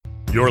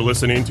You're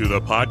listening to the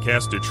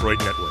Podcast Detroit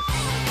Network.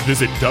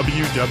 Visit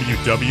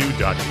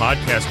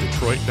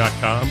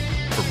www.podcastdetroit.com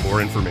for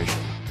more information.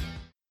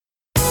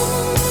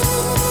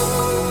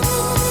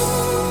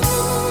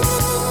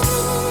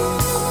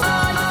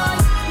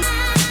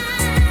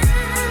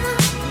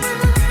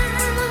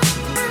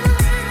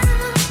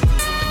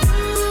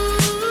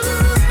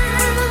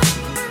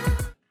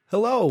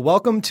 Hello,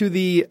 welcome to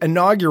the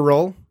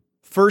inaugural,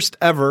 first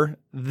ever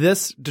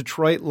This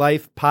Detroit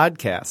Life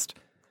podcast.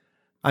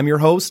 I'm your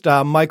host,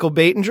 Michael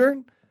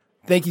Batinger.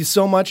 Thank you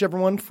so much,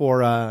 everyone,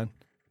 for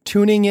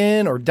tuning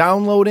in or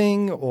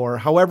downloading or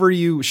however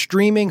you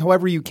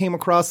came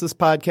across this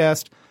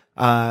podcast.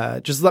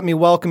 Just let me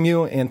welcome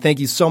you and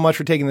thank you so much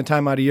for taking the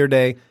time out of your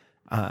day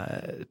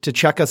to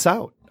check us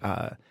out.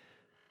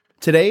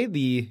 Today,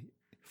 the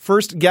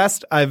first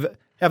guest I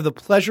have the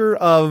pleasure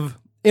of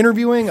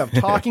interviewing, of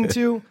talking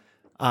to,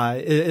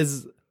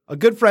 is a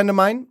good friend of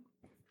mine.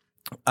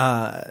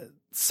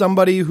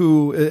 Somebody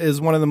who is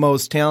one of the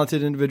most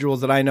talented individuals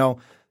that I know,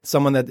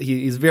 someone that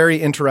he's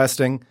very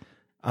interesting,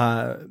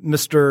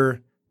 Mr.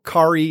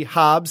 Khari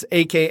Hobbs,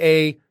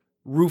 a.k.a.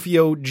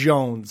 Rufio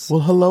Jones.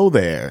 Well, hello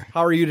there.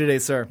 How are you today,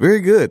 sir?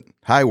 Very good.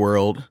 Hi,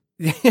 world.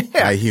 Yeah.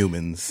 Hi,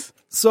 humans.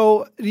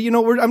 So,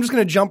 I'm just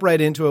going to jump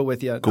right into it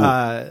with you.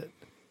 Cool.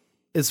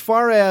 As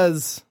far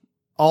as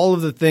all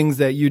of the things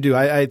that you do,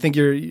 I think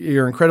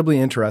you're incredibly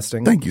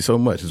interesting. Thank you so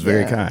much. It's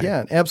very kind.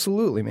 Yeah,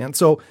 absolutely, man.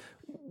 So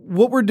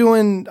what we're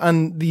doing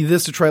on the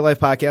This Detroit Life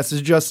podcast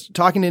is just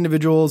talking to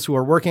individuals who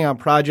are working on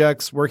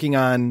projects, working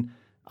on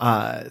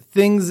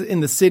things in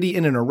the city,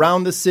 in and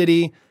around the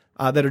city,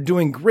 that are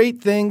doing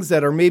great things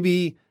that are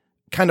maybe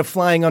kind of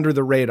flying under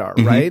the radar,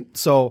 right?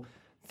 So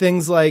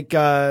things like,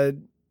 I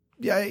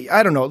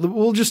don't know,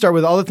 we'll just start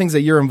with all the things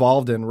that you're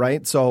involved in,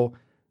 right? So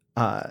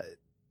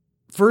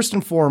first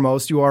and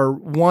foremost, you are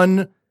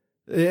one,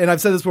 and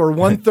I've said this before,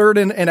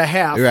 1/3 and a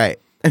half Right.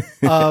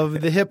 of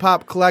the hip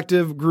hop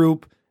collective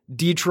group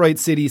Detroit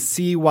City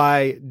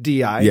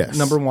CYDI. Yes.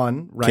 Number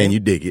one, right? Can you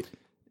dig it?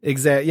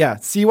 Exactly. Yeah.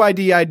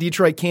 CYDI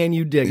Detroit. Can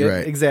you dig it?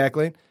 Right.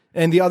 Exactly.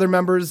 And the other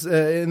members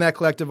in that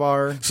collective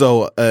are?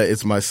 So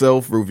it's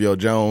myself, Rufio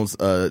Jones,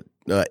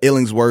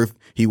 Illingsworth.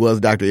 He was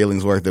Dr.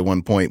 Illingsworth at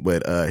one point,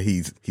 but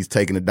he's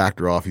taken the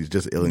doctor off. He's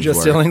just Illingsworth.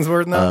 Just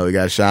Illingsworth now? We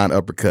got Sean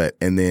Uppercut,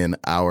 and then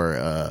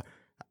our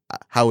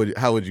how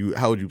would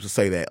you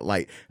say that?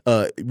 Like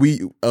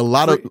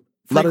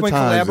Frequent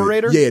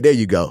collaborator? Yeah, there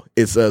you go.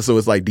 It's so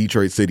it's like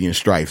Detroit City and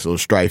Strife. So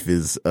Strife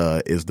is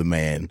the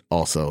man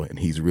also, and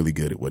he's really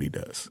good at what he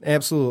does.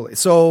 Absolutely.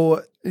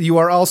 So you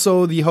are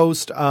also the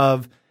host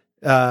of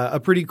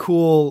a pretty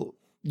cool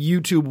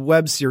YouTube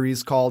web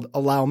series called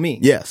Allow Me.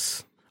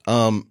 Yes.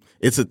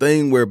 It's a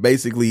thing where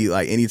basically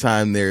like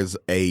anytime there's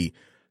a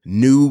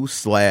new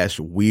 /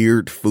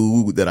 weird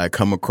food that I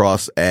come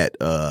across at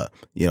at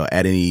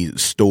any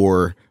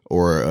store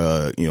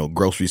or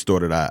grocery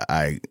store that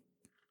I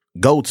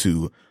go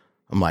to,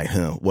 I'm like,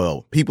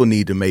 well, people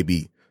need to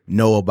maybe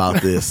know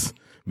about this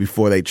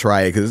before they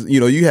try it. Cause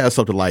you have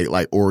something like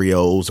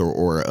Oreos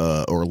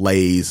or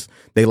Lay's.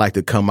 They like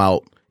to come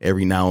out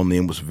every now and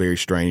then with very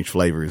strange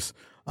flavors.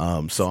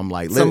 So I'm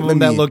like, some of them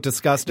that look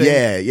disgusting.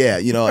 Yeah.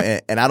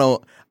 And I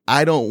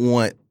don't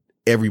want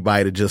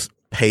everybody to just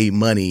pay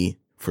money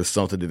for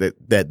something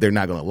that they're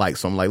not going to like.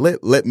 So I'm like,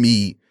 let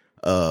me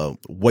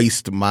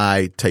waste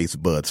my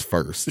taste buds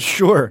first.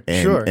 Sure.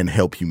 And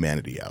help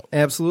humanity out.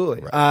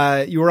 Absolutely.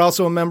 Right. You were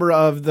also a member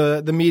of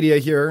the media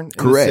here in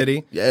Correct. the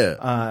city.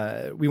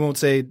 Yeah. We won't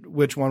say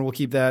which one. We'll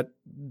keep that,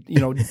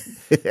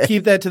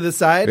 keep that to the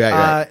side.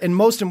 Right. And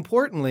most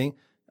importantly,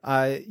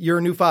 you're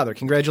a new father.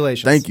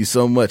 Congratulations. Thank you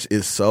so much.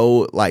 It's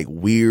so like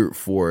weird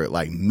for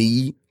like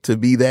me to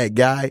be that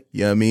guy.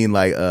 You know what I mean?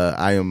 Like,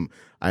 I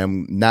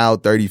am now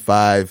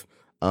 35.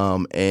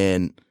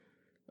 And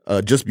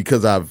just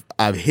because I've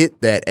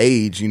hit that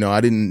age,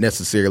 I didn't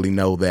necessarily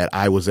know that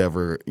I was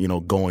ever,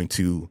 going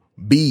to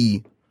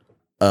be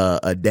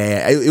a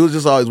dad. It was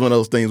just always one of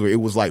those things where it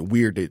was like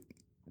weird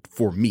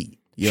for me.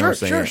 You know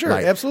what I'm saying? Sure.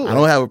 Like, Absolutely. I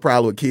don't have a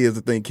problem with kids.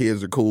 I think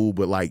kids are cool,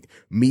 but like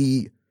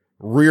me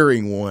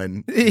rearing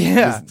one,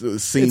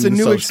 seems it's a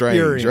new so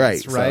experience,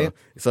 strange, right?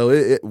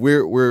 So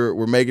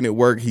we're making it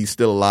work. He's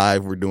still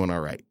alive. We're doing all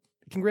right.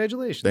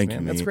 Congratulations, Thank man.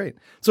 you, man. That's great.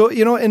 So,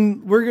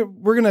 and we're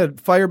going to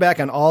fire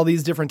back on all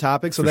these different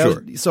topics.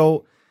 So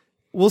so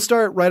we'll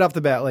start right off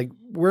the bat. Like,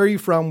 where are you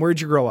from? Where'd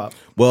you grow up?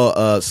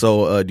 Well,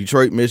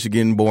 Detroit,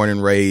 Michigan, born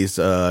and raised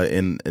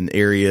in an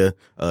area,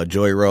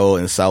 Joy Road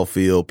and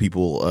Southfield.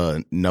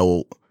 People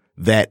know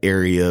that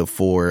area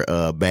for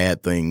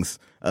bad things.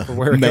 For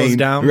where it goes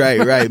down.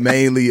 Right.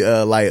 Mainly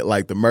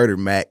like the Murder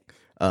Mac.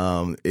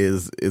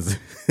 Is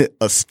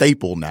a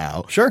staple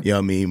now. Sure. You know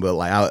what I mean? But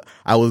like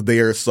I was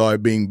there, saw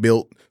it being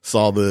built,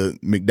 saw the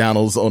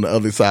McDonald's on the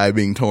other side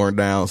being torn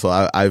down. So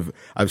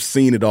I've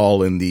seen it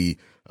all in the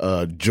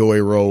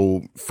Joy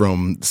Road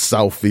from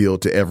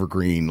Southfield to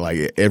Evergreen,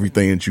 like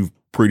everything that you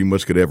pretty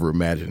much could ever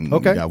imagine.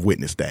 Okay. I've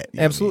witnessed that.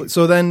 Absolutely.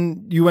 So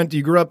then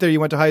you grew up there, you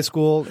went to high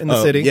school in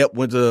the city? Yep.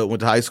 Went to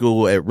high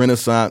school at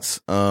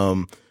Renaissance.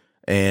 And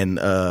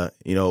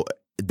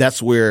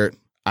that's where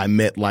I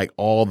met like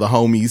all the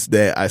homies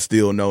that I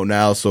still know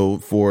now. So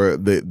for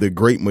the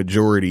great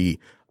majority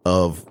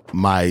of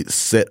my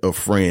set of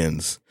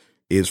friends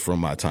is from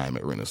my time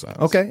at Renaissance.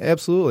 Okay,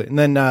 absolutely. And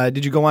then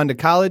did you go on to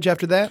college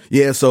after that?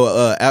 Yeah,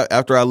 so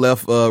after I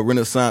left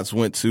Renaissance,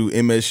 went to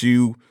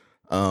MSU.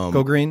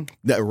 Go Green?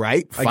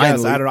 Right? I Finally.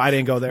 guess. I don't know. I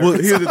didn't go there. Well,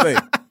 here's the thing.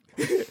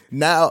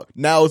 Now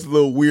it's a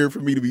little weird for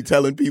me to be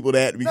telling people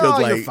that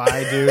because you're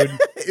fine, dude.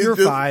 You're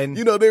just, fine.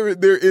 You know, they're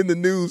in the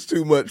news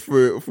too much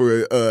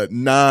for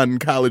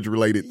non-college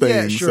related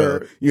things. Yeah,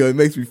 sure. So, you know, it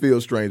makes me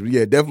feel strange. But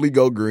yeah, definitely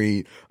Go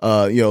Green.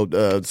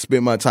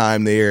 Spend my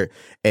time there.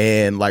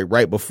 And like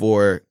right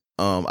before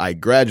I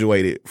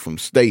graduated from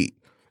state,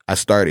 I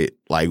started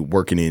like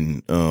working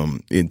in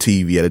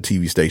TV at a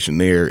TV station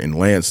there in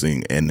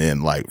Lansing. And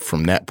then like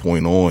from that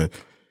point on,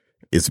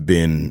 it's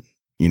been,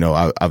 you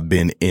know, I've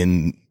been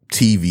in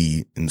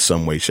TV in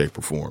some way, shape,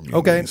 or form.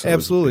 Okay, so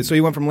absolutely. So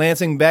you went from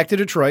Lansing back to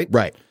Detroit,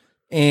 right?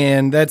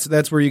 And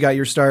that's where you got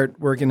your start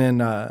working in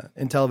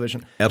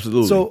television.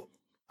 Absolutely. So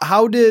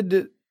how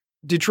did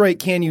Detroit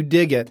Can You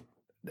Dig It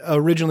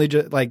originally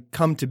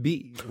come to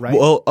be? Right.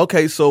 Well,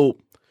 okay, so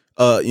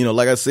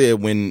like I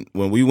said, when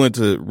we went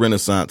to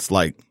Renaissance,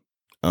 like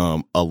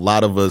a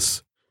lot of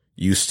us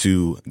used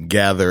to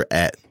gather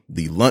at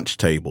the lunch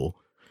table.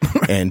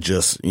 And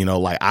just, you know,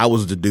 like I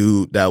was the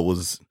dude that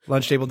was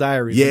Lunch Table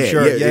Diaries. Yeah, I'm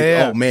sure.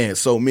 Yeah. Oh man,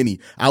 so many.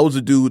 I was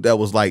the dude that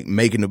was like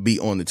making the beat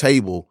on the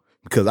table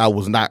because I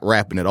was not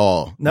rapping at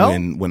all. No?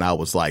 When I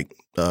was like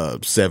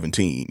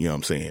 17, you know what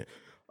I'm saying?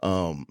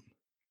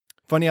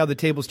 Funny how the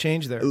tables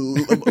change there.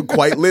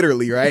 Quite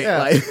literally, right? Yeah.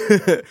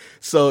 Like,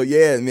 so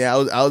yeah, man,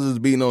 I was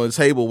just beating on the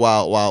table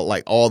while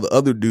like all the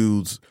other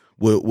dudes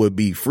would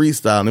be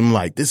freestyling. I'm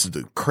like, this is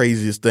the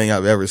craziest thing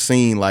I've ever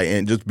seen. Like,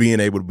 and just being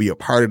able to be a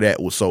part of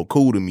that was so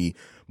cool to me.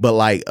 But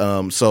like,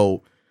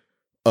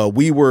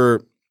 we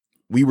were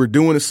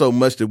doing it so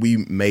much that we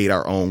made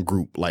our own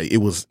group. Like it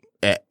was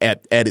at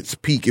its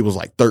peak, it was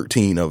like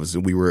 13 of us,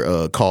 and we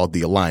were called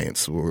the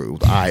Alliance, or it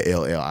was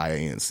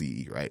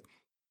ILLIANCE, right?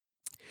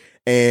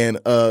 And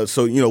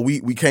so you know,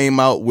 we came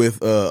out with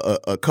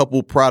a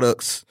couple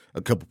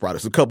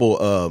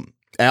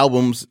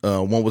albums.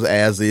 One was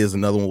As Is,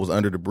 another one was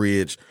Under the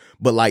Bridge.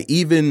 But like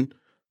even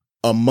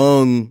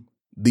among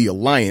the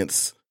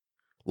Alliance,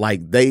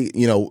 like they,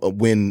 you know,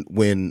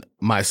 when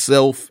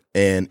myself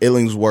and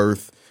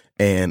Illingsworth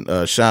and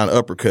Sean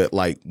Uppercut,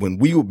 like when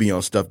we would be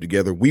on stuff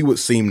together, we would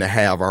seem to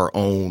have our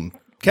own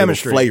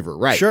chemistry flavor,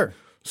 right? Sure.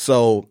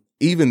 So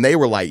even they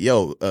were like,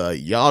 "Yo,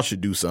 y'all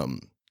should do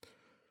something."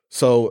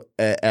 So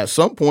at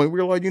some point, we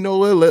were like, you know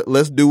what,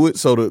 let's do it.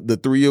 So the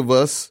three of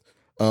us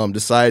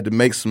decided to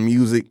make some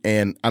music.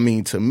 And I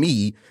mean, to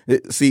me,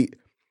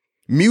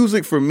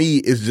 music for me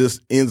is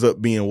just ends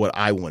up being what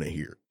I want to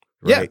hear.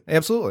 Right? Yeah,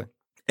 absolutely.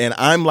 And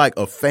I'm like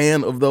a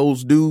fan of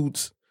those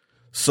dudes.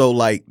 So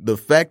like the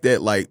fact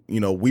that like, you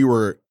know, we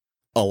were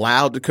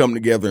allowed to come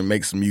together and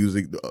make some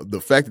music,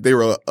 the fact that they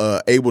were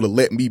able to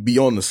let me be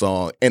on the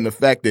song, and the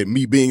fact that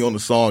me being on the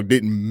song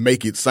didn't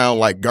make it sound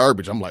like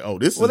garbage. I'm like, oh,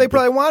 this well, they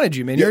probably wanted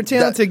you, man. You're a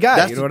talented guy.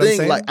 That's you know what I'm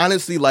saying? Like,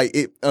 honestly, like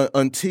it,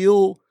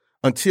 until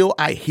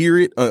I hear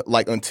it,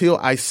 like until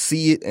I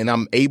see it and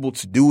I'm able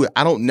to do it,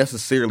 I don't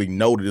necessarily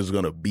know that it's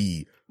going to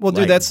be. Well,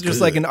 dude, like, that's just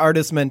good. like an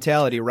artist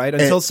mentality, right?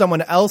 Until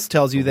someone else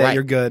tells you that Right.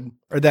 you're good,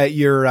 or that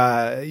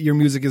your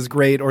music is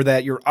great, or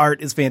that your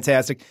art is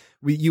fantastic.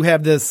 You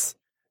have this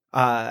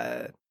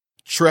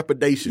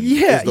trepidation.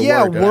 yeah, is the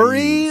word that I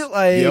worry, use.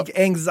 like Yep.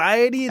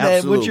 anxiety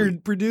that what you're Absolutely.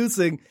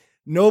 producing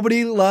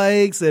nobody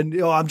likes,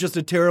 and I'm just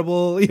a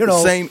terrible,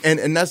 Same,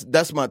 and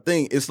that's my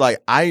thing. It's like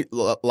I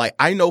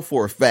know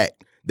for a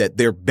fact that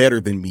they're better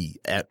than me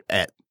at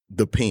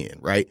the pen,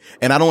 right?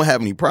 And I don't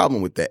have any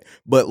problem with that.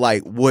 But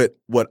like what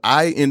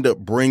I end up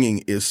bringing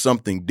is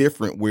something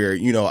different. Where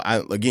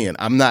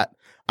I'm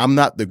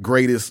not the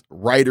greatest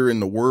writer in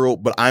the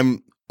world, but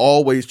I'm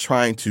always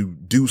trying to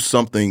do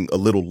something a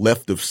little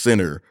left of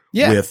center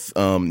with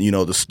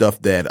the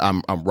stuff that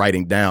I'm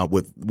writing down,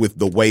 with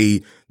the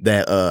way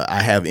that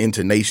I have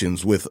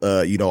intonations, with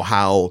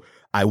how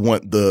I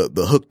want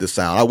the hook to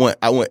sound.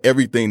 I want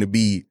everything to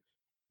be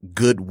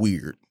good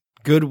weird.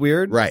 Good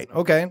weird, Right?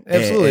 Okay,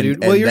 absolutely,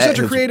 dude. Well, you're such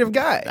a creative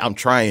guy. I'm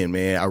trying,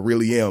 man. I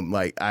really am.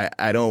 Like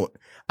I don't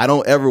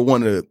ever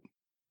want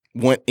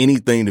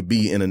anything to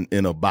be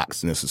in a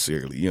box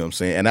necessarily. You know what I'm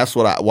saying? And that's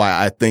why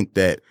I think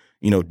that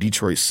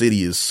Detroit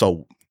City is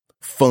so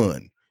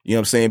fun. You know what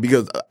I'm saying?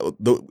 Because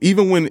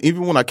even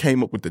when I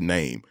came up with the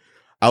name,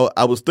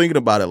 I was thinking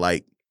about it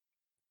like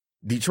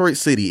Detroit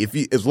City. If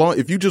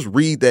you just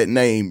read that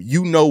name,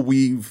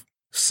 we've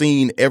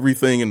seen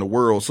everything in the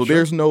world. So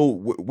Sure.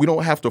 we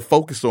don't have to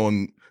focus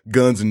on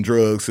guns and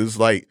drugs. It's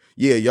like,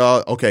 yeah,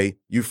 y'all, okay,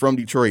 you're from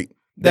Detroit.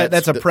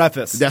 That's a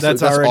preface.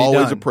 That's already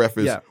always done. a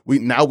preface. Yeah.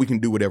 We can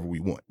do whatever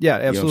we want. Yeah,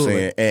 absolutely. You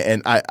know what I'm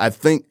saying? And I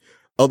think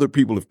other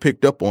people have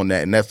picked up on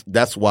that, and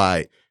that's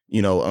why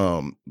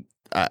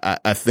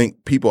I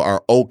think people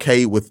are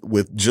okay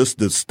with just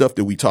the stuff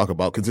that we talk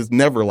about, because it's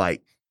never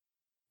like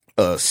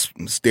a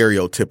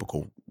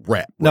stereotypical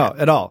rap. No,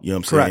 at all. You know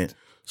what I'm Correct. saying?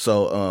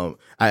 So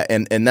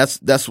and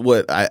that's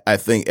what I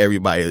think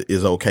everybody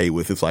is okay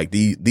with. It's like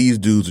these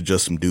dudes are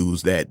just some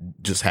dudes that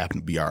just happen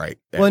to be all right.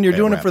 Well, and you're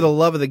doing it for the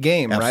love of the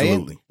game, right?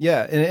 Absolutely.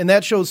 Yeah, and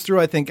that shows through,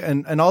 I think,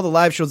 and all the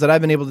live shows that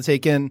I've been able to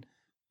take in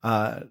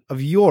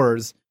of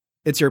yours.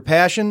 It's your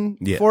passion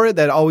for it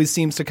that always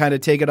seems to kind of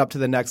take it up to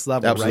the next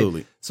level,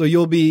 Absolutely. Right? So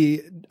you'll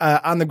be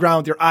on the ground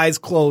with your eyes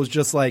closed,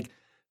 just like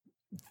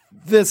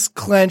this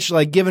clenched,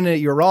 like giving it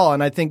your all.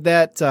 And I think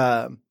that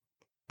the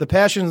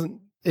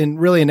passion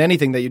in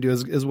anything that you do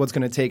is what's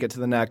going to take it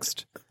to the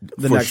next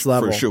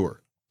level. For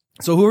sure.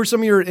 So who are some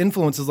of your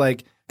influences,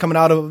 like coming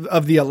out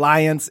of the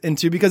Alliance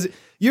into, because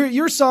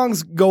your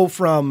songs go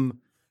from,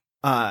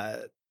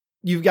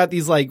 you've got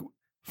these like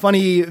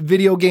funny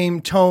video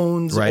game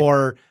tones, right.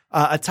 or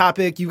a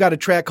topic. You've got a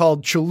track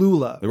called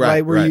Cholula,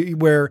 right?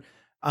 Where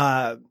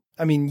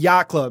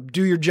Yacht Club,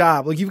 Do Your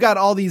Job. Like you've got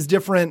all these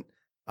different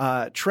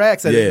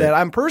tracks that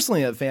I'm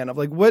personally a fan of.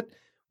 Like what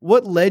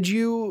led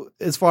you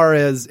as far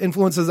as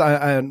influences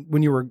on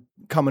when you were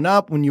coming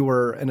up, when you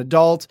were an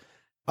adult,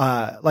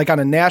 like on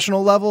a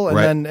national level, and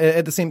then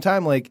at the same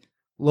time, like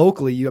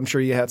locally, I'm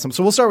sure you had some.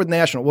 So we'll start with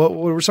national. What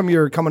were some of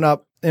your coming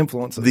up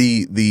influences?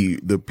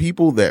 The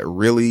people that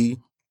really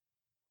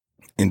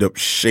end up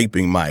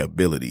shaping my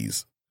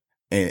abilities.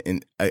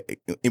 And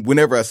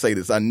whenever I say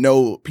this, I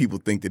know people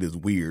think that it's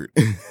weird.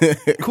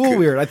 Cool,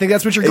 weird. I think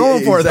that's what you're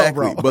going for,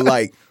 exactly. though, bro. But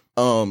like,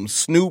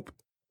 Snoop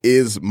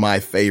is my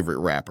favorite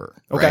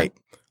rapper. Okay.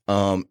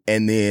 Right?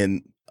 And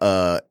then,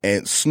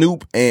 and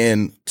Snoop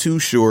and Too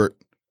Short,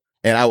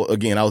 and I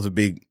was a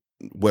big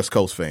West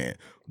Coast fan,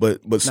 but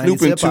Snoop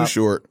and Too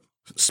Short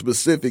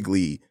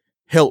specifically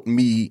helped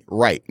me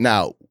write.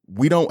 Now,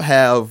 we don't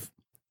have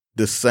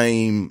the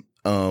same,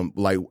 I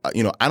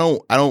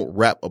don't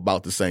rap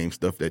about the same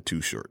stuff that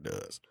Too Short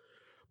does,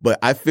 but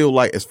I feel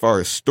like as far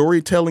as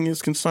storytelling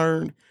is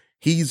concerned,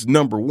 he's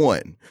number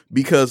one,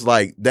 because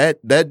like that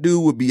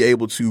dude would be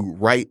able to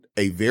write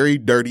a very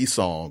dirty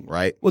song,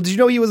 right? Well, did you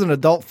know he was an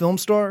adult film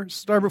star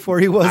before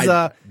he was?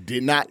 I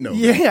did not know.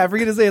 Yeah, that. I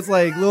forget to say it's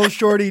like Lil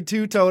Shorty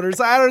Two-Toners.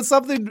 I don't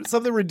know,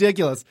 something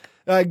ridiculous.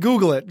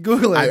 Google it.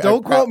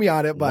 Don't quote me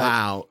on it, but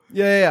wow.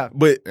 Yeah.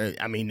 But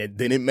I mean,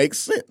 then it makes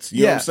sense.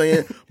 You know what I'm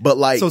saying? But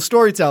like, so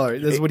storyteller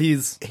is what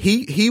he's.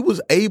 He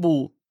was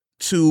able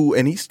to,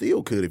 and he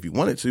still could if he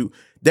wanted to.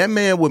 That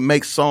man would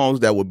make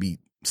songs that would be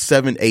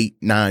 7, 8,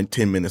 9,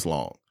 10 minutes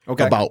long.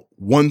 Okay. About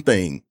one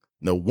thing.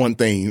 No, one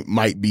thing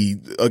might be,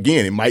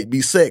 again, it might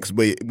be sex,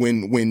 but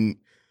when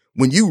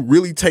you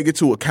really take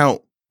into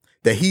account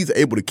that he's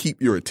able to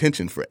keep your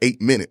attention for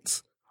 8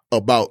 minutes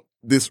about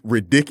this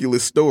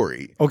ridiculous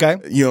story. Okay.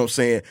 You know what I'm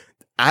saying?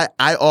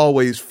 I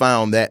always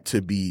found that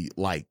to be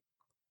like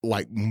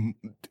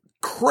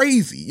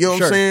crazy. You know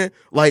what I'm saying?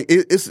 Like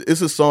it's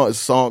a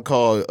song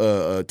called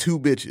Two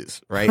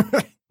Bitches, right?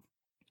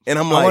 And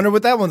I'm like, I wonder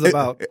what that one's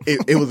about.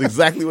 It was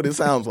exactly what it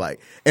sounds like.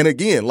 And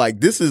again, like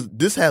this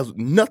has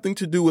nothing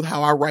to do with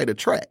how I write a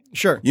track.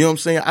 Sure. You know what I'm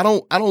saying? I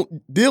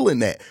don't deal in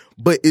that.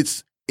 But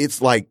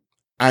it's like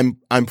I'm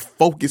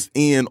focused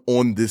in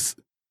on this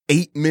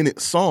 8-minute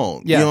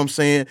song. Yeah. You know what I'm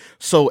saying?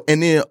 So,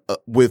 and then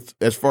with,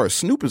 as far as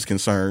Snoop is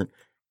concerned,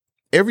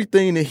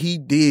 everything that he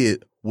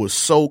did was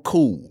so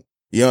cool.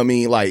 You know what I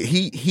mean? Like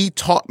he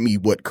taught me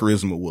what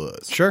charisma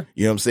was. Sure.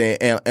 You know what I'm saying?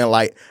 And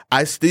like,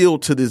 I still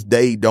to this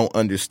day don't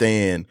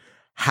understand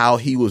how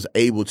he was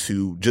able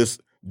to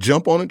just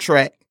jump on a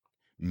track,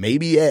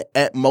 maybe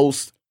at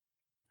most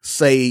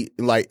say,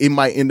 like, it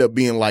might end up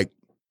being like,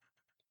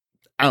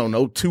 I don't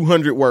know,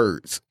 200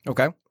 words.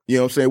 Okay. You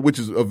know what I'm saying? Which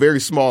is a very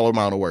small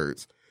amount of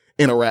words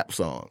in a rap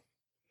song.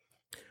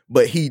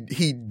 But he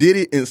did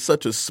it in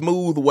such a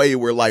smooth way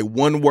where like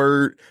one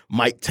word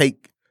might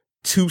take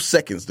 2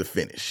 seconds to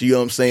finish. You know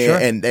what I'm saying?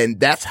 Sure. And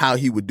that's how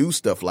he would do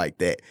stuff like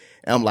that.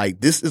 And I'm like,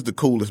 this is the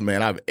coolest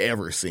man I've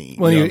ever seen.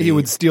 Well, you know he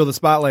would steal the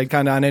spotlight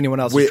kind of on anyone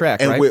else's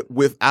track, and right?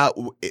 without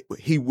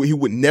he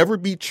would never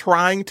be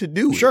trying to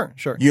do it. Sure.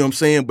 You know what I'm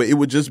saying? But it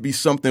would just be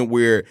something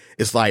where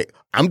it's like,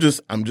 I'm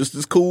just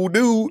this cool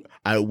dude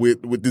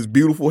with this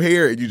beautiful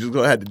hair, and you just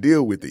gonna have to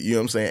deal with it. You know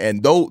what I'm saying?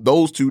 And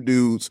those two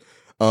dudes,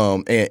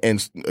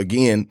 and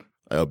again,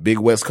 a big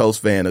West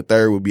Coast fan. A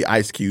third would be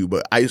Ice Cube,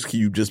 but Ice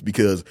Cube just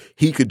because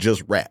he could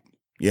just rap.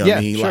 You know what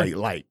I mean? Sure.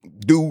 Like,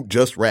 dude,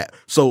 just rap.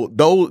 So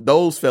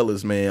those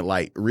fellas, man,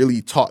 like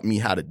really taught me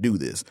how to do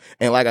this.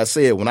 And like I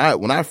said, when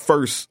I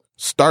first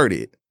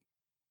started,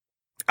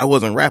 I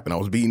wasn't rapping. I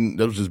was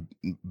just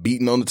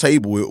beating on the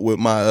table with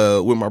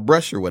my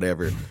brush or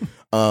whatever.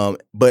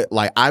 But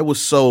like I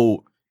was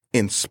so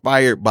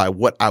inspired by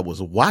what I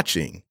was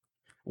watching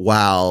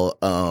while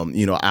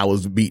I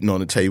was beating on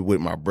the table with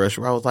my brush,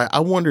 where I was like,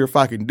 I wonder if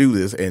I can do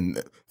this.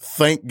 And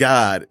thank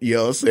God, you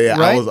know what I'm saying,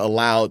 right? I was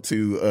allowed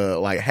to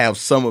like have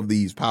some of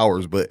these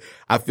powers. But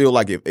I feel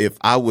like if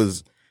I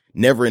was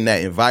never in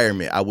that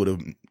environment, I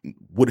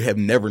would have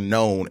never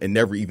known and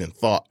never even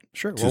thought.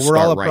 Sure. Well, we're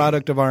all a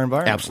product of our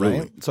environment. Absolutely.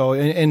 Right? So,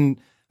 and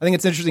I think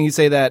it's interesting you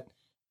say that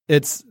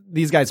it's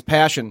these guys'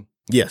 passion.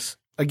 Yes.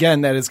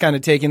 Again, that is kind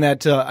of taking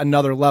that to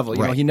another level.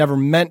 You know, he never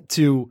meant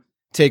to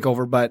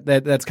takeover, but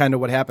that's kind of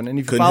what happened. And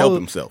if you Couldn't follow,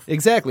 help himself.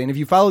 Exactly. And if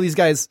you follow these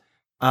guys'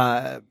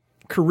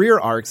 career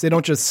arcs, they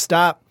don't just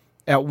stop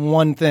at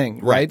one thing,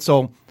 right?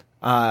 So,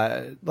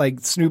 like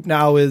Snoop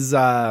now is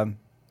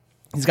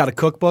he's got a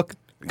cookbook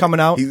coming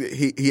out.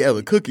 He has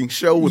a cooking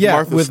show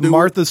with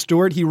Martha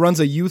Stewart. He runs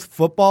a youth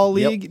football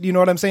league. Yep. You know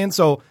what I'm saying?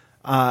 So,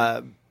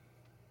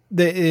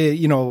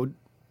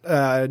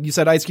 you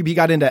said Ice Cube, he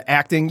got into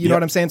acting. You know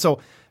what I'm saying? So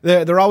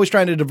they're always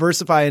trying to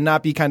diversify and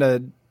not be kind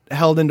of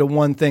held into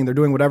one thing. They're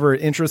doing whatever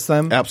interests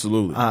them.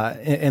 Absolutely.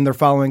 And they're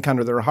following kind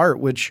of their heart,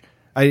 which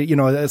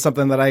is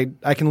something that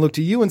I can look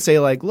to you and say,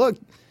 like, look,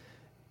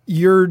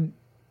 you're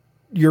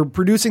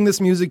producing this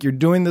music, you're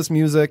doing this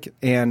music,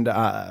 and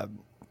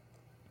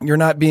you're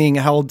not being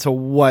held to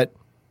what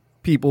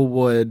people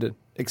would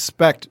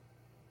expect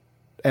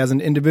as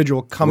an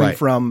individual coming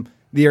from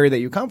the area that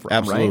you come from.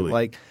 Absolutely. Right?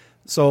 Like,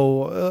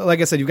 so, like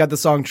I said, you've got the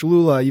song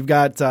Cholula, you've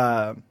got,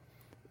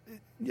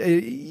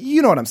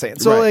 you know what I'm saying?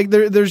 So, like,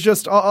 there's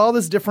just all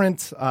this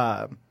different,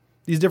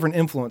 these different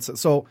influences.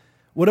 So,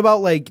 what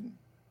about, like,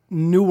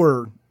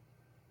 newer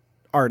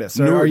artists?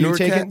 Are you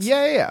taking? Cats?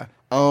 Yeah.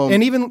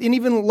 And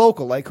even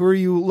local, like, who are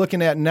you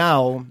looking at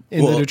now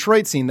in the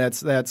Detroit scene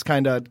that's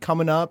kind of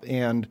coming up?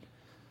 And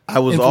I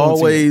was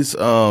always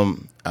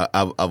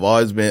I've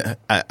always been.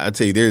 I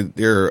tell you,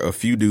 there are a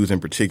few dudes in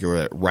particular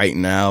that right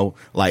now,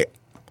 like,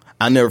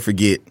 I never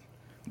forget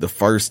the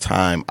first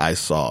time I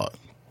saw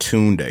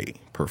Tunde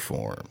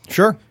perform.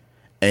 Sure.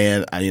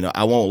 And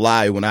I won't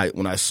lie, when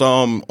I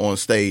saw him on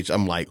stage,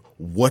 I'm like,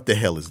 what the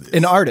hell is this?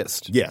 An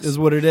artist, yes, is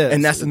what it is,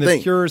 and that's the in thing.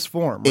 The purest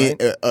form, right?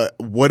 And,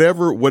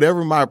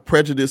 whatever my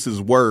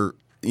prejudices were,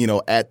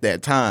 at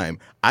that time,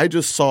 I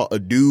just saw a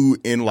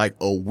dude in like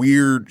a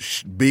weird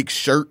big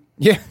shirt.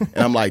 Yeah, and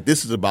I'm like,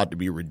 this is about to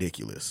be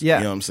ridiculous. Yeah,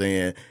 you know what I'm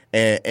saying?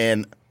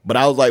 But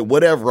I was like,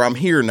 whatever, I'm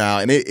here now,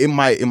 and it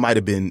might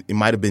have been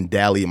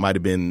Dally, it might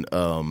have been.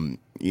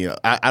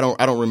 I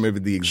don't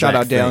remember the exact. Shout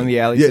out Dale in the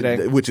Alley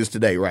today, which is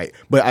today, right?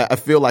 But I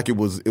feel like it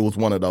was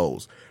one of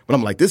those. But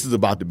I'm like, this is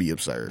about to be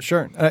absurd.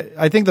 Sure,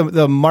 I think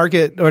the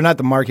market, or not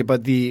the market,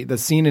 but the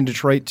scene in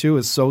Detroit too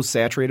is so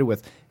saturated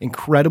with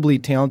incredibly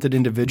talented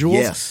individuals.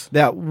 Yes.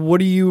 That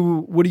what are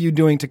you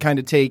doing to kind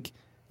of take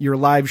your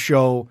live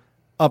show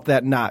up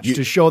that notch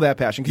to show that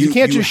passion? Because you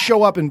can't just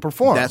show up and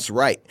perform. That's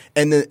right.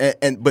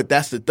 But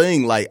that's the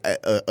thing. Like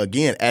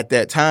again, at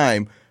that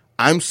time,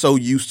 I'm so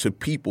used to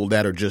people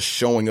that are just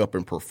showing up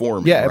and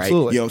performing. Yeah, right?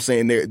 absolutely. You know what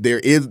I'm saying?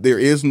 There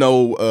is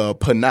no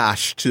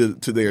panache to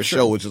their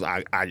show. It's just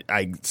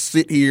I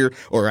sit here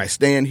or I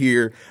stand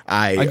here.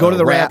 I go to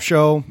the rap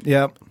show.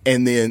 Yep.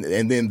 And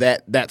then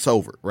that's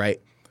over.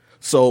 Right.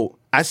 So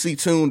I see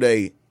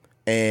Tunde,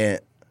 and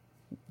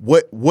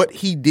what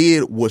he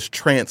did was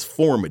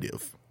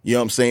transformative. You know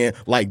what I'm saying?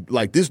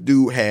 Like this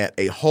dude had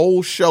a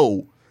whole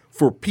show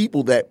for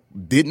people that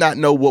did not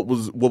know what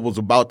was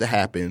about to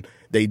happen.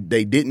 They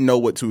didn't know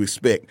what to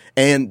expect,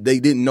 and they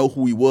didn't know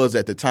who he was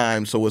at the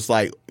time. So it's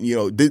like,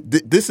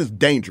 this is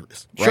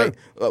dangerous, right?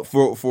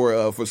 Sure.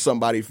 For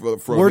somebody for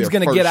word's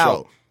going to get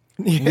out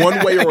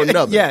one way or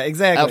another. Yeah,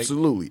 exactly.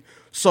 Absolutely.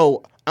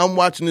 So I'm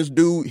watching this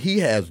dude. He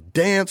has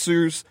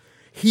dancers.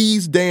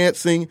 He's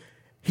dancing,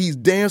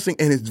 and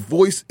his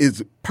voice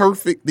is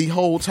perfect the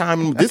whole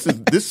time. This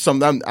is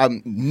something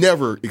I've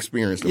never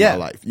experienced in my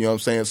life. You know what I'm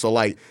saying? So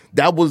like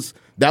that was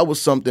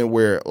something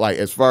where, like,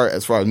 as far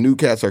as new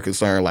cats are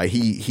concerned, like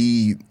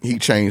he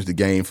changed the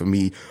game for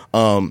me.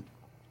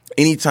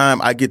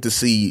 Anytime I get to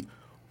see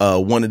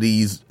one of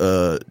these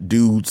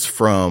dudes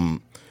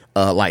from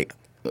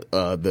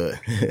the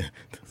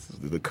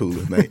the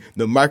coolest name,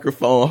 the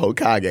Microphone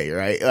Hokage,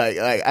 right?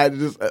 Like I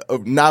just a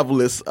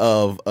novelist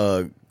of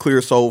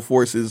Clear Soul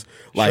Forces,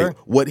 like sure.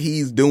 What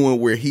he's doing,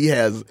 where he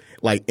has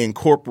like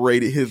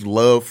incorporated his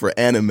love for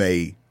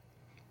anime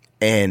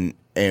and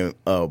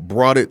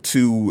brought it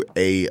to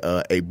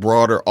a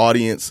broader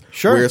audience.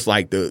 Sure. Where it's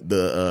like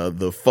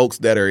the folks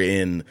that are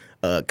in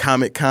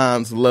Comic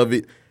Cons love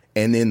it,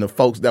 and then the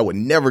folks that would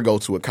never go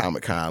to a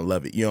Comic Con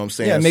love it. You know what I'm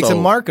saying? Yeah, it makes it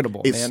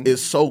marketable.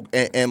 It's so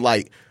and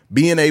like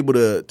being able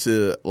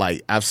to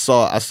like I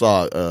saw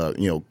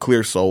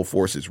Clear Soul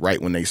Forces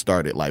right when they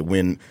started. Like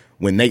when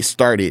they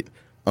started,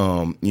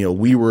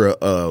 we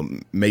were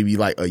maybe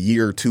like a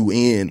year or two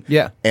in.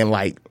 Yeah. And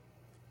like,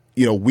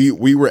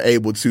 we were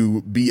able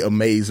to be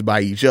amazed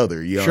by each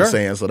other. You know what I'm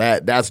saying? So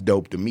that's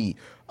dope to me.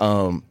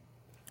 Who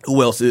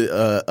else?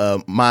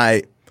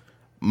 My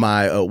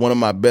one of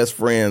my best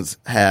friends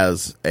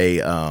has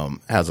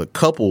a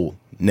couple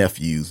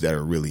nephews that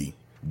are really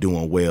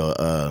doing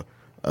well.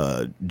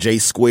 J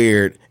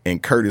Squared and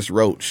Curtis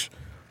Roach,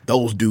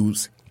 those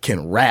dudes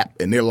can rap,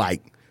 and they're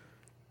like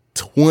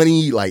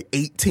 20, like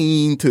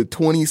 18 to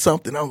 20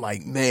 something. I'm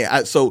like, man.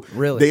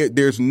 Really?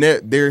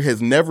 There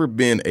has never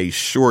been a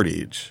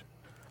shortage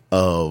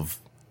of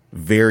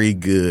very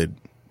good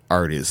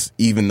artists,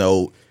 even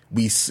though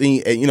we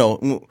see,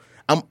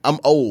 I'm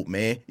old,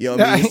 man. You know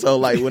what I mean? So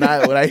like when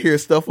I hear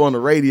stuff on the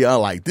radio,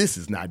 I'm like, this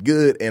is not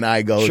good, and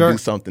I go do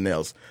something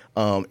else.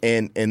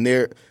 And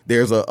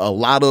there's a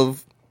lot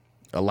of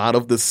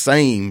the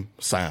same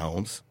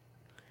sounds,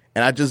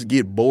 and I just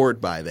get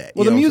bored by that.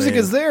 Well, the music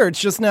is there; it's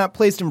just not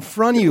placed in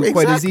front of you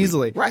quite as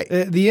easily. Right.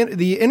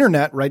 The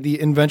internet, right? The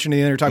invention of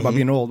the internet. Talk about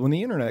being old. When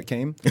the internet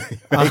came,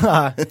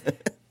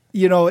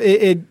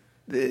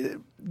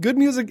 good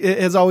music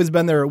has always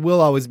been there. It will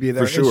always be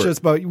there. For sure. It's just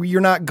about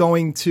you're not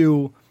going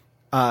to,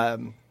 a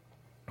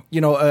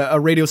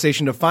radio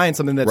station to find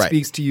something that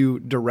speaks to you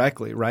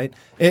directly, right?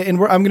 And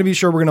I'm going to be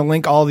sure we're going to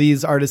link all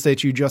these artists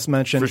that you just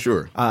mentioned for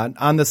sure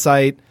on the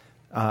site,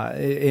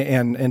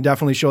 and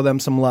definitely show them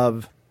some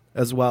love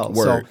as well.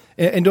 Word.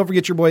 So, and don't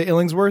forget your boy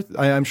Illingsworth.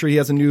 I'm sure he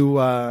has a new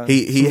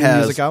he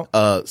has music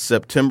out.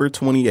 September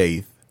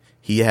 28th.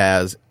 He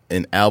has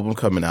an album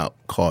coming out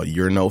called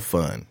 "You're No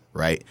Fun,"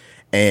 right?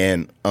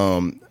 And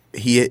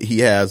he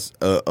has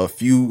a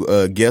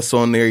few guests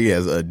on there. He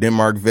has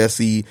Denmark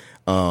Vesey.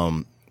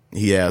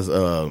 He has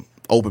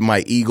Open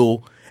My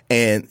Eagle,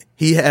 and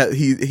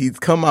he's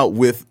come out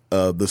with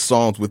the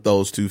songs with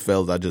those two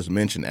fellas I just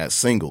mentioned as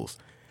singles.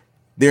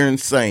 They're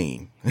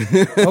insane.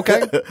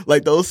 Okay.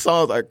 Like those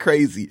songs are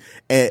crazy.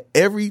 And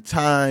every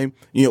time,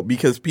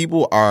 because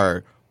people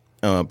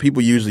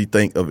usually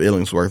think of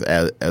Illingsworth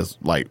as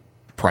like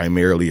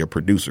primarily a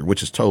producer,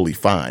 which is totally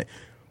fine.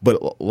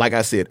 But like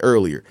I said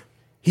earlier,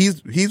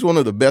 he's one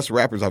of the best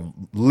rappers I've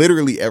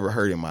literally ever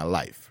heard in my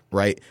life,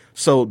 right?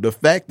 So the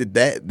fact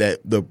that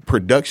the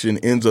production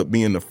ends up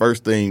being the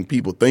first thing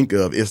people think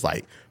of, it's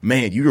like,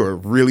 man, you are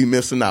really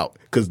missing out,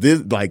 because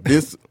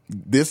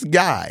this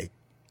guy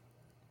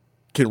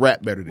can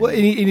rap better than you.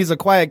 And he's a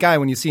quiet guy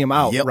when you see him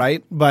out,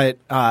 right? But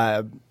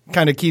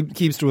kind of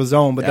keeps to his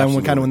own. But then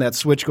when that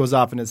switch goes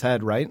off in his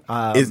head, right?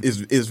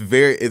 That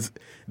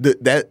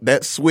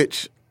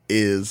switch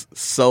is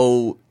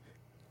so.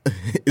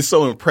 It's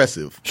so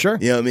impressive. Sure.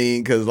 You know what I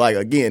mean? Because, like,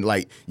 again,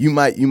 like, you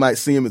might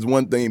see him as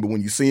one thing, but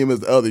when you see him as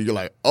the other, you're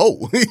like,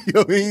 oh. You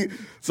know what I mean?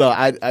 So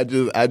I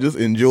just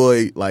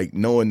enjoy, like,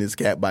 knowing this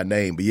cat by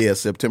name. But, yeah,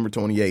 September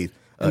 28th.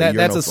 And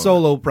that's a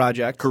solo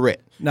project.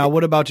 Correct. Now,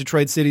 what about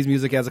Detroit City's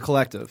music as a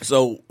collective?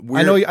 So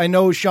I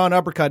know Sean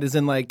Uppercut is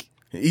in, like...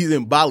 He's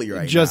in Bali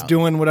right just now.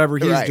 doing whatever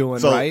he's doing,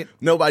 so right?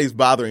 Nobody's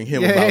bothering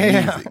him about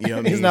music. You know what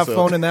I mean? He's not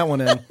phoning that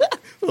one in.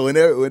 So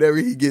whenever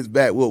he gets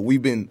back, we'll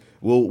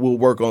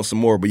work on some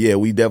more. But yeah,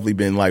 we definitely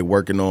been like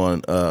working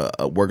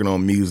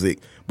on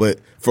music.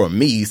 But for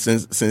me,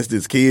 since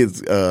this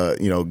kid's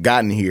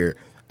gotten here,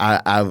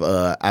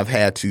 I've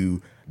had to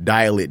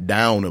dial it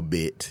down a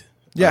bit.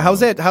 Yeah,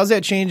 how's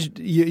that changed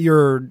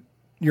your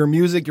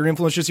music, your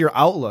influence, just your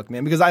outlook,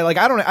 man? Because I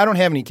don't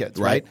have any kids,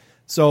 right?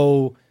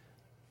 So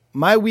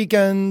my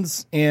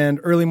weekends and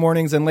early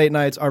mornings and late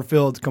nights are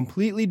filled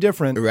completely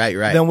different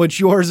than what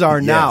yours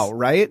are now,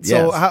 right?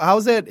 So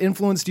how's that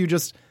influenced you,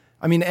 just,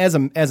 I mean, as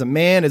a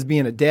man, as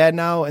being a dad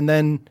now, and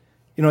then,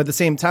 at the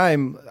same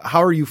time,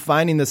 how are you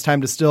finding this time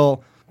to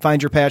still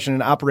find your passion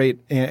and operate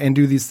and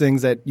do these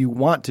things that you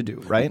want to do,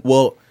 right?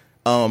 Well,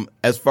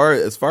 as far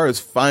as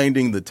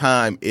finding the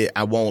time,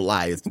 I won't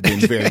lie, it's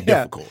been very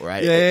difficult,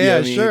 right?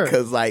 Yeah, sure.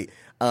 Because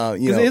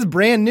because it's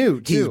brand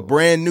new too. He's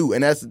brand new,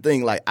 and that's the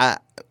thing.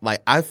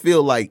 I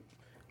feel like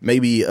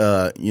maybe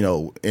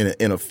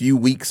in a few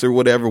weeks or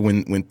whatever,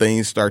 when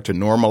things start to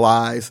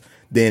normalize,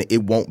 then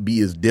it won't be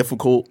as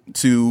difficult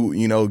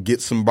to get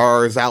some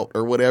bars out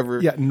or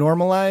whatever. Yeah,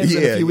 normalize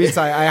in a few weeks.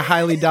 I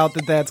highly doubt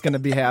that's going to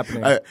be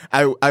happening.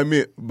 I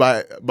meant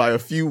by a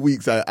few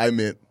weeks, I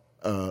meant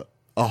a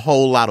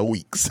whole lot of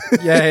weeks.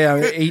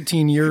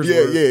 18 years.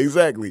 Yeah,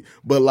 exactly.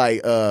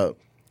 But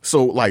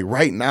so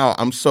right now,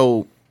 I'm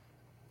so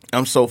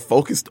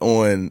focused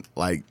on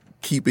like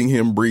keeping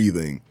him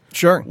breathing.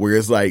 Sure. Where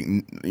it's like,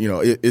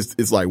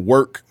 it's like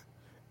work,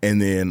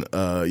 and then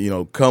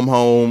come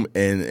home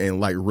and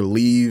like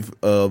relieve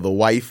the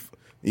wife.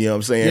 You know what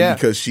I'm saying? Yeah.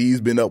 Because she's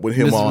been up with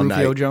him Mrs. all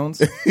Rufio night.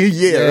 Jones. right.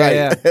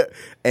 Yeah.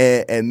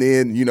 and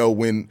then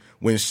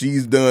when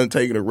she's done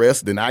taking a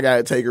rest, then I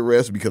gotta take a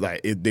rest, because I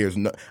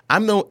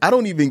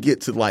don't even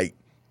get to like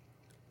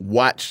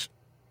watch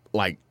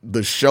like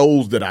the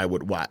shows that I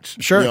would watch.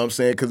 Sure. You know what I'm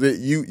saying? Because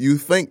you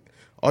think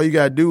all you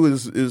gotta do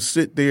is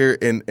sit there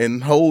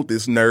and hold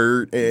this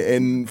nerd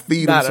and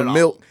feed him some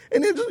milk,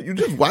 and then you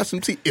just watch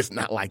some TV. It's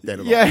not like that at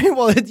all. Yeah,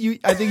 well,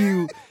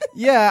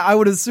 I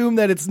would assume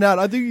that it's not.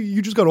 I think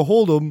you just gotta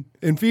hold him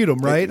and feed him,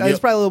 right? It's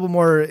probably a little bit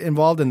more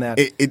involved in that.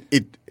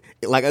 It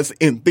like I said,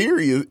 in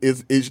theory,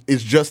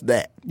 it's just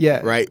that.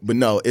 Yeah. Right. But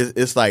no,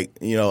 it's like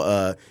you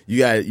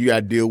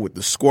gotta deal with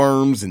the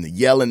squirms and the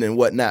yelling and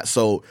whatnot.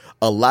 So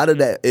a lot of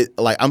that,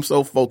 I'm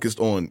so focused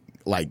on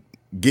like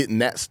getting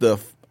that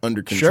stuff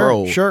under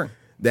control. Sure.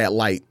 That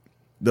like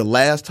the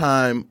last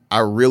time I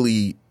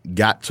really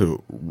got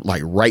to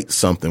like write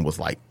something was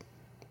like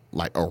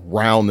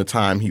around the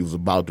time he was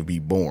about to be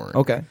born.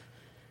 Okay.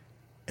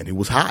 And it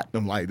was hot.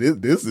 I'm like,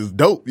 this is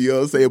dope. You know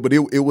what I'm saying? But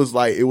it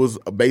was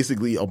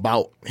basically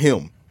about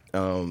him.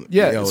 So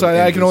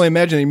I can only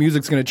imagine the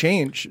music's going to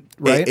change,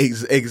 right?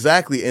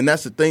 Exactly. And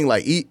that's the thing.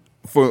 Like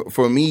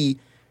for me,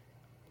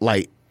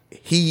 like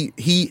he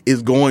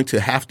is going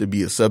to have to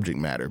be a subject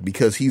matter,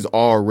 because he's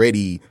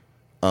already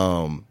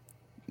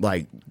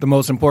like the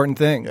most important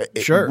thing.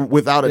 Sure.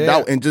 Without a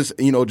doubt. And just,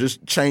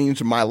 just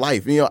changed my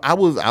life. I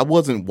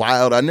wasn't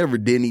wild. I never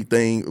did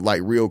anything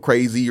like real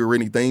crazy or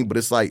anything, but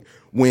it's like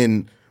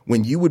when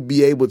you would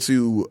be able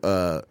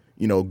to,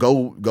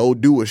 go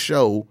do a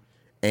show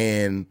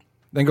and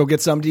then go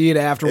get something to eat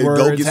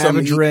afterwards, have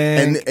a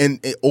drink. And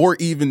or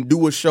even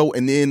do a show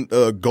and then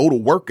go to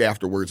work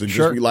afterwards and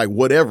just be like,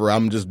 whatever,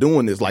 I'm just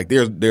doing this. Like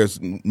there's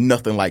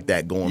nothing like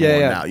that going on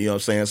now. You know what I'm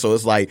saying? So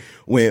it's like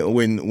when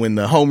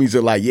the homies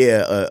are like,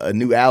 a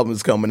new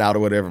album's coming out or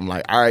whatever, I'm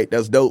like, all right,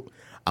 that's dope.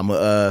 I'm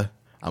gonna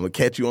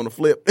catch you on the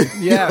flip.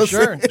 Yeah,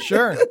 sure.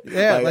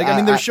 Yeah,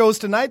 like there's shows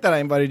tonight that I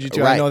invited you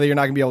to. Right. I know that you're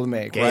not gonna be able to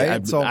make,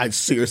 right? I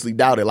seriously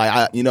doubt it.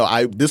 Like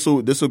this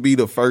will be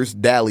the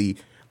first Dally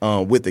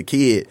with the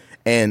kid.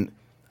 And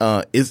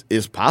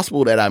it's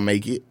possible that I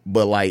make it,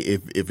 but like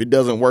if it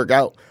doesn't work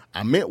out,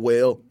 I meant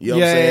well. You know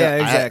what I'm saying? Yeah,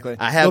 exactly.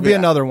 There'll be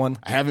another one.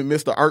 I haven't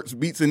missed the Arts,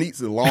 Beats, and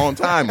Eats in a long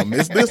time. I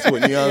missed this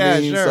one. You know what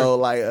I mean? Sure. So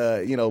like,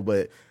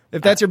 but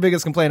if that's your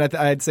biggest complaint,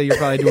 I'd say you're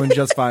probably doing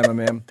just fine, my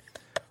man.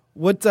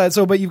 What?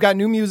 But you've got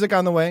new music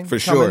on the way. For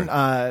sure.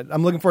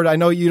 I'm looking forward. I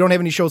know you don't have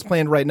any shows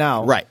planned right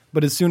now, right?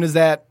 But as soon as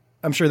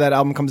I'm sure that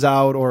album comes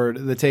out or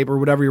the tape or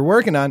whatever you're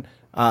working on.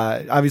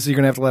 Obviously, you're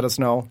gonna have to let us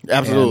know.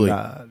 Absolutely.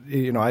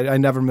 And, I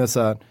never miss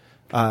a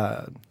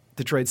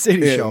Detroit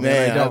City show,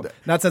 man. I don't.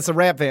 Not since a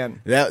rap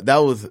fan.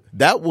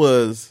 That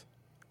was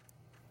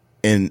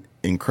an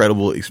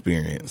incredible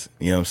experience.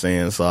 You know what I'm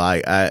saying? So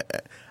I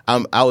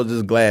was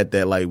just glad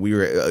that like we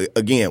were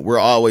we're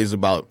always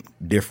about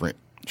different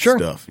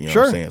stuff. You know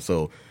what I'm saying?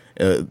 So.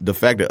 The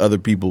fact that other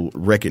people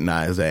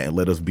recognize that and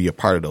let us be a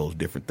part of those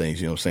different things.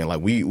 You know what I'm saying?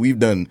 Like we've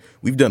done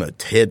a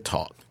TED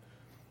Talk.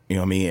 You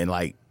know what I mean? And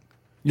like.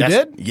 You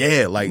did?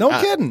 Yeah, like no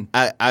kidding.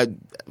 I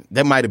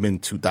that might have been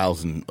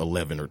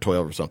 2011 or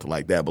 12 or something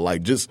like that. But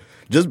like just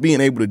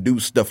being able to do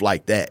stuff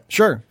like that.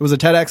 Sure, it was a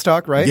TEDx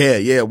talk, right?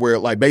 Yeah. Where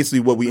like basically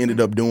what we ended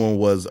up doing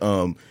was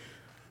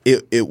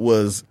it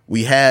was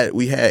we had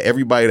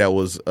everybody that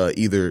was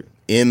either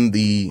in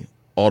the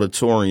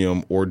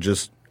auditorium or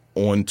just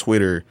on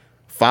Twitter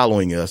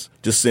following us,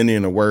 just send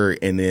in a word,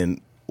 and then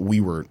we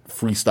were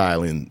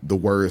freestyling the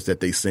words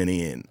that they sent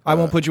in. I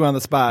won't put you on the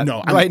spot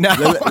now.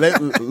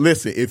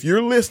 Listen, if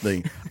you're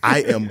listening,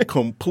 I am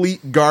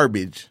complete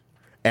garbage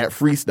at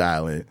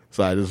freestyling.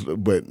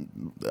 But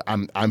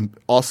I'm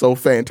also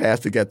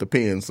fantastic at the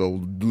pen,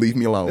 so leave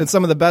me alone. And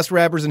some of the best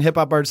rappers and hip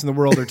hop artists in the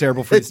world are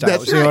terrible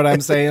freestylers. You know what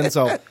I'm saying?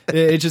 So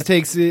it just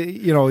takes,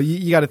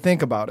 you got to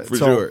think about it. For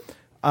sure.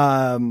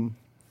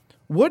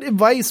 What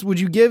advice would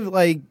you give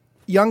like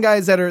young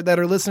guys that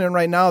are listening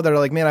right now that are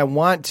like, man, I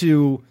want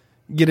to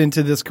get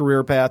into this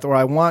career path, or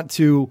I want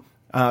to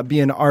be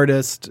an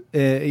artist,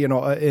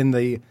 in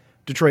the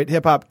Detroit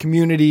hip hop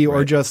community,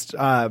 or just, it's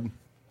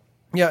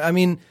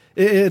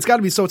got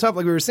to be so tough.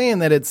 Like we were saying,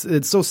 that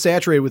it's so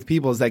saturated with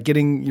people, is that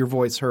getting your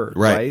voice heard,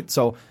 right?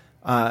 So,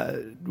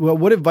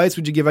 what advice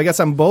would you give? I guess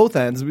on both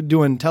ends,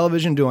 doing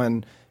television,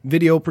 doing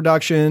video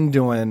production,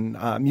 doing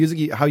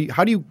music.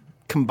 How do you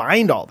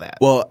combine all that?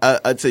 Well,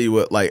 I tell you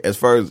what, like as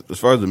far as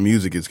the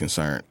music is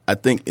concerned, I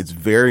think it's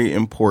very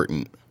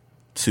important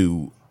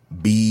to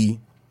be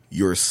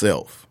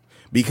yourself,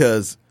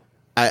 because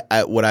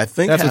what I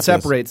think that's happens, what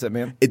separates it,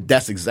 man.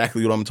 That's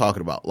exactly what I'm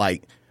talking about.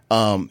 Like,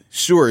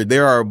 sure,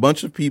 there are a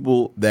bunch of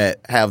people that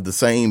have the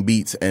same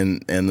beats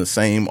and the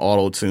same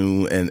auto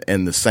tune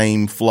and the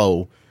same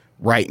flow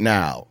right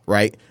now,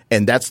 right?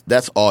 And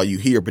that's all you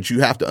hear. But you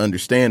have to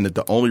understand that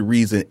the only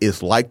reason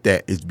it's like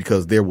that is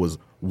because there was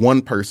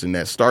one person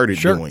that started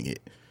doing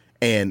it.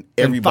 And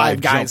everybody,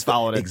 5 guys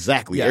followed it.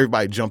 Exactly. Yeah.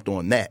 Everybody jumped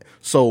on that.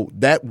 So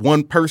that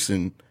one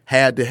person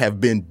had to have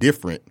been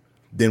different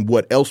than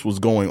what else was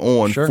going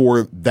on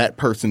for that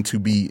person to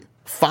be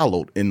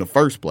followed in the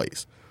first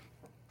place.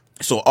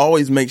 So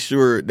always make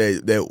sure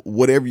that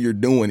whatever you're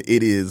doing,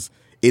 it is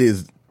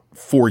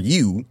for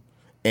you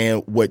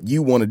and what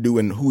you want to do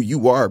and who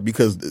you are,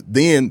 because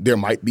then there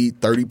might be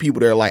 30 people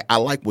that are like, I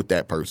like what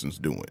that person's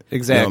doing.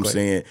 Exactly. You know what I'm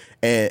saying?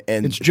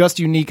 And it's just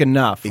unique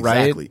enough,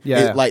 exactly. Right?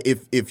 Yeah. Like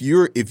if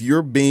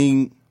you're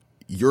being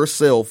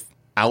yourself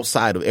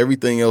outside of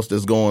everything else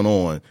that's going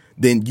on,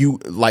 then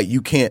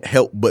you can't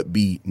help but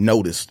be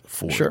noticed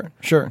for it.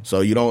 Sure.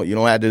 So you don't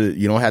have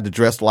to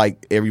dress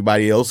like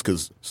everybody else,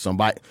 because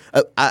somebody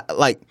I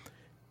like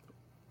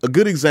a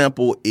good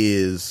example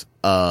is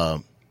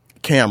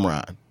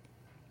Cameron.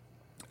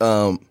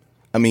 I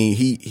mean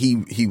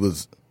he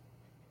was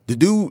the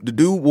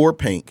dude wore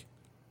pink,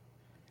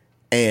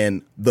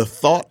 and the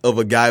thought of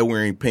a guy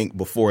wearing pink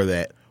before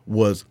that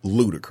was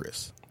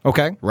ludicrous.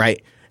 Okay.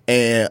 Right.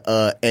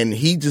 And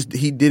he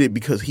did it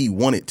because he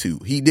wanted to.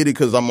 He did it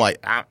because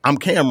I'm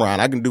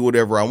Cameron. I can do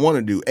whatever I want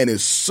to do. And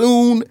as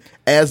soon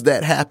as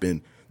that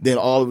happened, then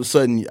all of a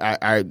sudden,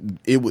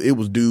 it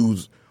was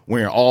dudes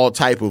wearing all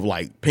type of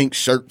like pink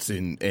shirts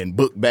and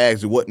book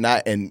bags and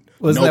whatnot. And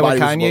wasn't that what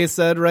Kanye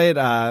said?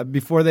 Right,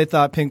 before they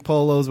thought pink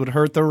polos would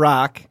hurt The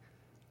Rock,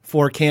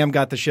 for Cam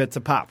got the shit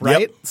to pop, right?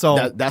 Yep.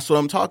 So that's what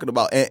I'm talking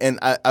about. And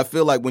I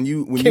feel like when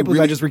you can't believe really,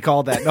 I just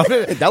recalled that. No,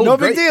 that was no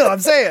great. big deal. I'm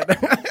saying.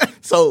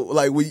 So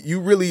like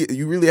you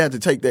really have to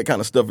take that kind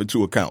of stuff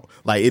into account.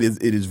 Like it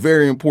is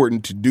very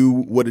important to do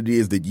what it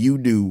is that you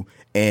do,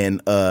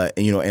 and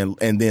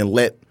then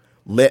let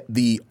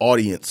the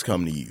audience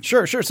come to you.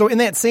 Sure. So in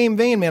that same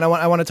vein, man,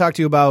 I want to talk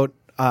to you about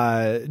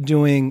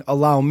doing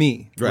Allow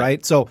Me,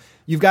 right? So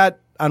you've got,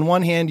 on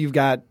one hand, you've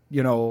got,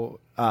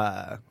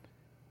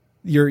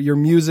 your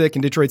music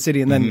in Detroit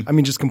City, and then, I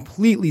mean, just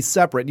completely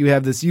separate, you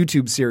have this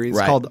YouTube series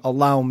called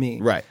Allow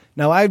Me. Right.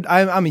 Now,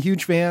 I'm a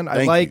huge fan.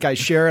 I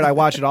share it. I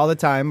watch it all the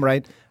time,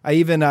 right? I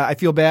even, I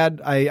feel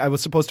bad. I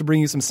was supposed to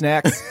bring you some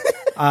snacks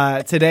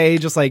today,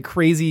 just like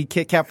crazy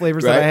Kit Kat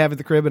flavors that I have at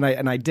the crib, and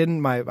I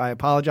didn't. I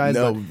apologize.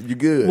 No, but you're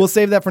good. We'll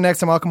save that for next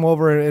time. I'll come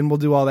over and we'll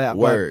do all that.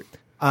 Word.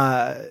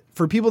 But,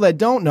 for people that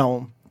don't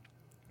know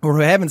or who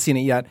haven't seen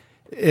it yet,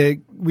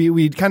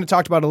 we kind of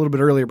talked about it a little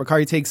bit earlier, but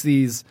Kari takes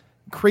these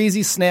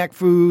crazy snack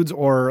foods,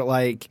 or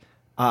like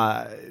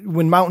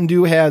when Mountain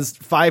Dew has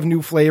 5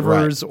 new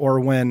flavors, or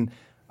when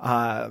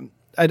I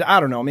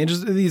don't know, man,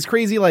 just these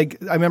crazy, like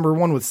I remember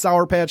one with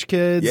Sour Patch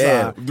Kids,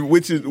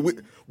 which is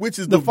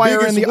the fire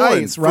biggest and the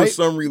one ice, right? For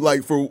some reason,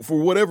 like for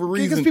whatever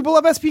reason, because people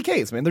love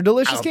SPKs, man, they're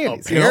delicious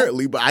candies.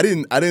 Apparently, but I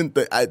didn't.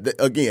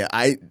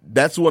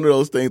 That's one of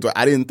those things where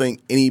I didn't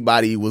think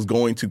anybody was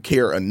going to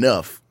care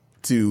enough.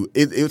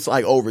 It's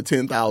like over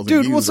 10,000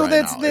 views. Dude, well, so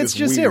right that's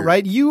just weird. it,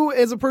 right? You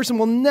as a person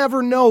will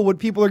never know what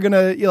people are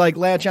gonna like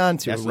latch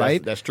onto,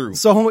 right? That's true.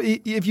 So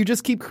if you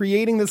just keep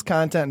creating this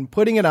content and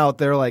putting it out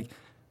there, like,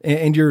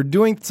 and you're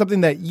doing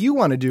something that you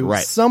want to do,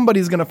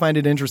 somebody's gonna find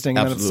it interesting,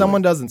 and then if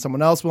someone doesn't,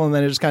 someone else will, and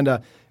then it just kind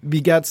of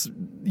begets,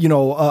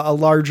 a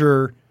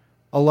larger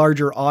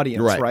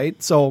audience,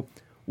 right? So,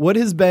 what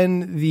has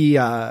been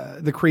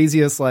the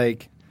craziest,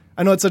 like?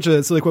 I know it's such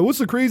a silly question. What's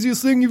the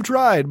craziest thing you've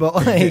tried? But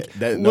like,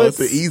 it's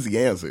an easy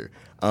answer.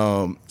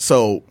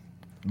 So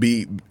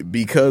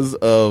because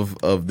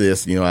of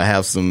this, I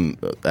have some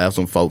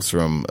folks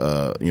from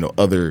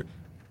other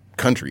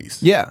countries.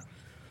 Yeah.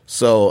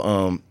 So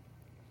one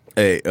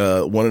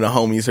of the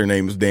homies, her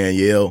name is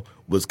Danielle,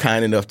 was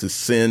kind enough to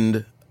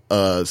send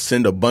a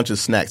bunch of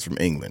snacks from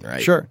England.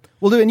 Right. Sure.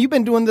 Well, dude, and you've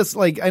been doing this.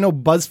 Like, I know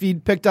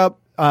BuzzFeed picked up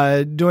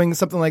doing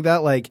something like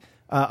that. Like.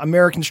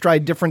 Americans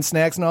tried different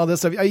snacks and all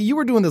this stuff. You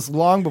were doing this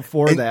long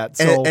before that.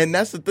 So, and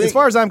that's the thing. As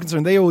far as I'm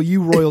concerned, they owe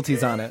you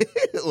royalties on it.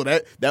 Well,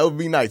 that would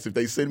be nice if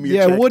they send me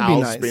a check. It would be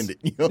I'll nice. spend it.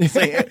 You know what I'm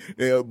saying?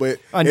 But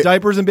on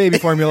diapers and baby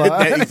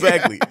formula.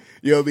 Exactly.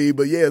 You know what I mean?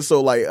 But yeah,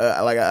 so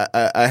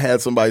I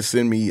had somebody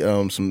send me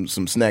some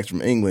snacks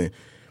from England,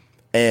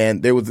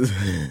 and there was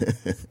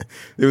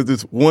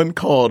this one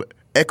called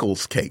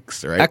Eccles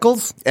cakes, right?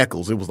 Eccles?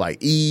 Eccles. It was like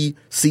ECCELLS,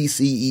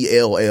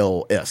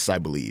 I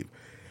believe,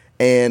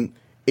 and.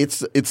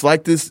 It's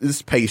like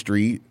this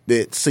pastry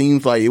that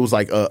seems like it was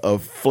like a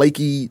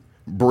flaky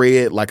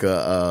bread, like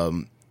a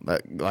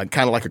like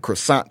kind of like a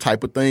croissant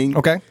type of thing.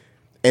 Okay.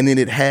 And then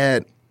it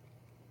had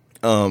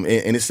and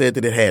it said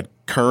that it had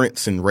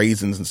currants and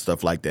raisins and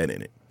stuff like that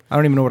in it. I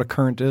don't even know what a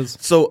currant is.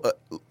 So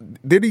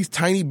they're these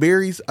tiny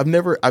berries. I've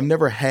never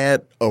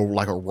had a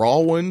raw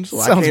one. So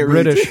sounds I can't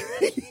British.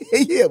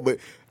 Really yeah, but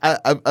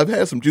I've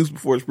had some juice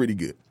before. It's pretty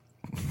good.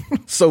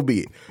 So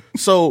be it.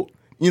 So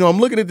I'm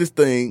looking at this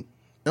thing.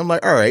 I'm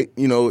like, all right,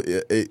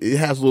 it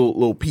has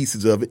little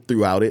pieces of it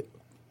throughout it,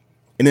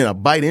 and then I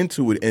bite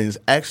into it, and it's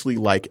actually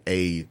like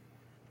a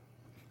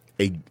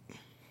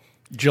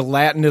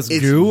gelatinous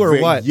goo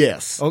or what?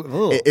 Yes.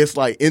 Oh, it's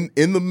like in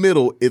the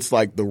middle, it's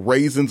like the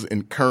raisins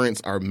and currants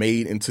are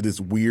made into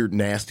this weird,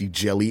 nasty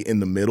jelly in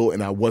the middle,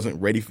 and I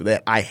wasn't ready for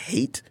that. I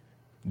hate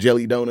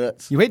jelly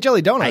donuts. You hate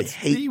jelly donuts? I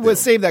hate them. We'll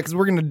save that because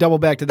we're going to double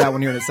back to that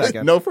one here in a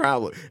second. No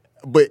problem.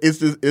 But it's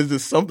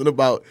just something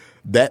about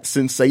that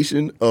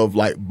sensation of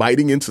like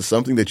biting into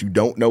something that you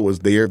don't know is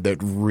there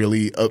that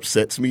really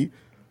upsets me.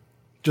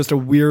 Just a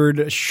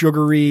weird,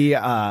 sugary.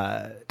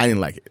 I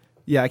didn't like it.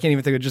 Yeah, I can't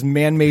even think of just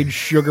man-made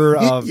sugar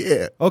of.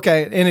 Yeah.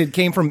 Okay, and it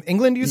came from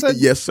England, you said?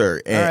 Yes,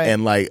 sir. And, all right.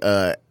 and like,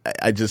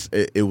 I just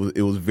it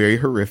was very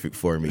horrific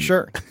for me.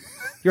 Sure.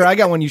 Here, I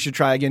got one you should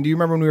try again. Do you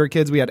remember when we were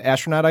kids? We had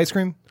astronaut ice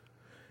cream.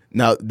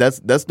 Now that's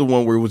the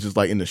one where it was just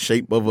like in the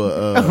shape of a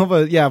of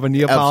a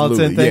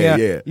Neapolitan thing.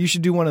 Yeah. You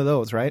should do one of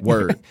those, right?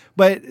 Word.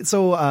 But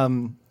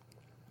so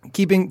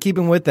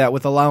keeping with that,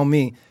 with Allow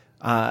Me,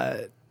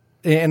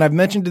 and I've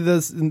mentioned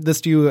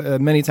this to you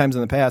many times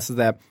in the past, is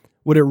that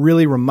what it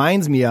really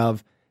reminds me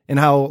of, and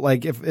how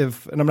like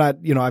if and I'm not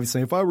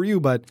obviously if I were you,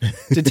 but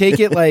to take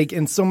it like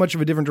in so much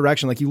of a different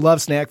direction, like you love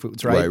snack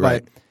foods, right?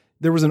 Right. But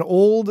there was an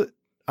old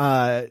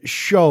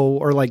show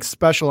or like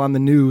special on the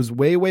news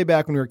way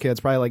back when we were kids,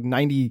 probably like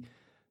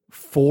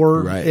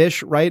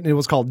 94-ish, right? And it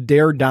was called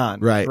Dare Don,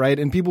 right?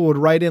 And people would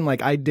write in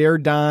like, I dare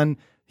Don.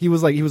 He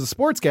was a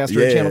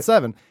sportscaster at Channel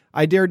 7.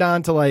 I dare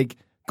Don to like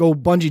go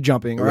bungee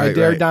jumping, or I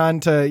dare Don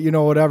to,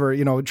 whatever,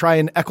 try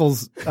an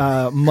Eccles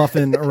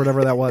muffin or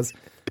whatever that was.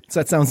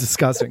 So that sounds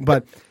disgusting.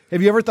 But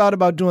have you ever thought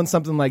about doing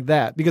something like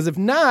that? Because if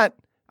not,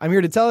 I'm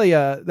here to tell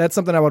you that's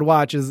something I would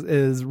watch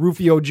is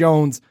Rufio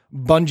Jones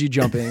bungee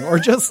jumping or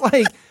just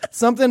like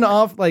something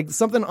off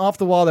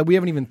the wall that we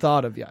haven't even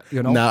thought of yet.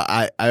 You know. Now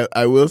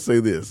I will say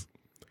this: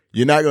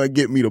 you're not gonna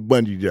get me to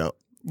bungee jump.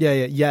 Yeah.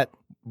 Yet.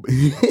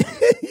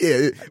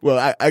 Yeah.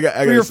 Well, I got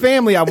for your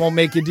family, I won't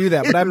make you do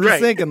that. But I'm just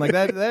Right. thinking like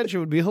that shit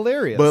would be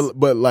hilarious.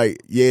 But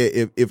like,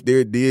 yeah, if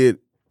there did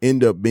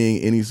end up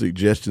being any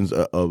suggestions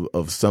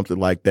of something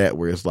like that,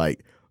 where it's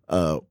like,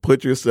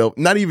 put yourself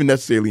not even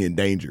necessarily in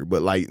danger,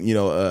 but like do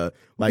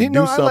something.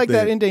 I like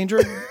that in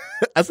danger.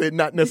 I said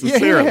not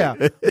necessarily,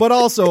 yeah, but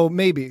also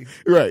maybe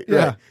right,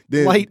 yeah, right.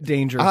 Then light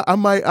danger. I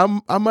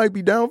might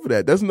be down for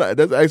that. That's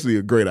actually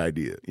a great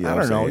idea. You know I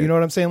what don't I'm know. saying? You know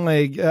what I'm saying?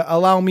 Like,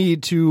 allow me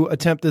to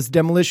attempt this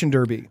demolition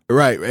derby.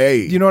 Right.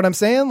 Hey, You know what I'm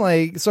saying?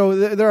 Like, so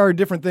there are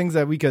different things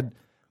that we could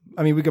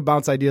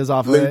bounce ideas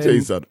off of. let me tell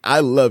you something. I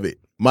love it.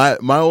 My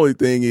only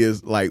thing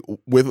is like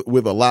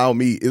with allow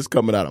me, it's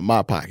coming out of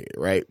my pocket,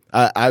 right?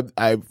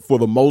 I for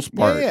the most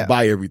part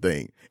buy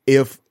everything.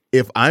 If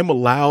I'm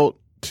allowed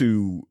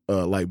to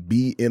like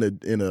be in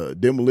a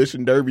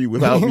demolition derby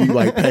without me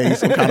like paying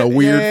some kind of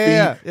weird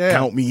fee,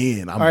 count me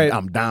in.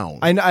 I'm down.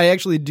 I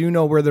actually do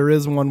know where there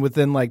is one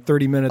within like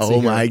 30 minutes.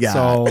 Oh my God.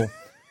 So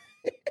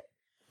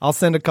I'll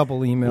send a couple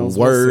emails.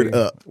 Word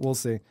up. We'll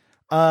see.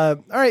 All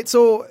right.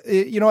 So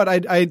you know what?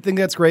 I think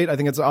that's great. I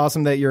think it's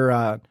awesome that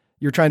you're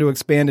trying to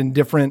expand in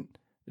different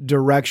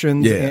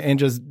directions and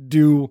just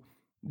do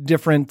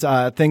different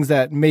things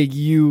that make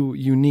you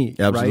unique.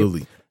 Absolutely.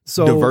 Right?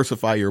 So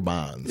diversify your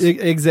bonds.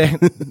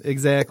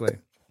 Exactly.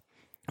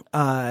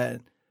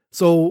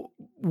 So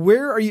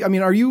where are you? I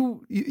mean, are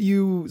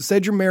you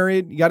said you're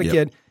married, you got a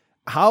kid.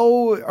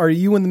 How are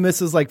you and the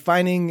missus like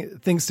finding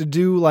things to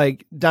do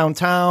like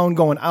downtown,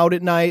 going out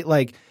at night?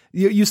 Like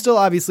you still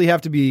obviously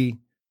have to be,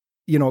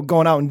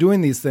 going out and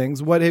doing these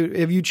things. What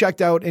have you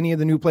checked out any of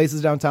the new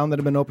places downtown that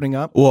have been opening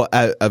up? Well,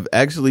 I've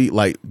actually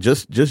like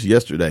just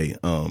yesterday,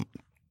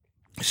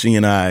 she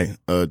and I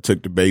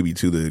took the baby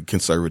to the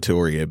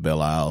conservatory at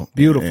Belle Isle.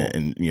 Beautiful.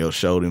 And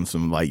showed him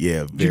some like,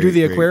 Did you do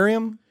the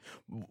aquarium?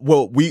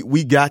 Well,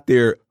 we got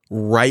there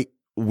right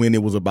when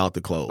it was about to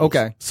close.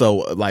 Okay. So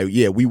like,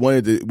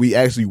 we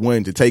actually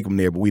wanted to take him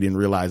there, but we didn't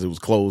realize it was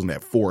closing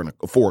at 4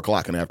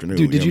 o'clock in the afternoon.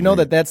 Dude, did you know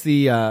that that's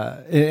the,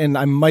 and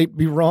I might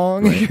be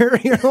wrong here,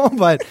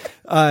 but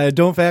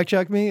don't fact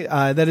check me,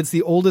 that it's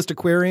the oldest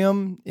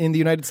aquarium in the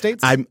United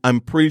States? I'm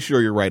pretty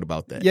sure you're right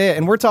about that. Yeah,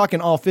 and we're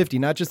talking all 50,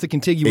 not just the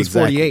contiguous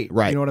 48.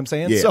 Right. You know what I'm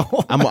saying? Yeah.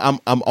 So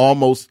I'm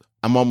almost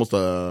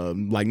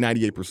like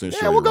 98% sure.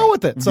 Yeah, we'll go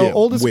with it. So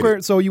oldest with square.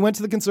 it. So you went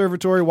to the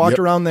conservatory, walked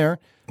around there.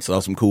 Saw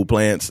some cool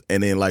plants,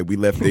 and then like we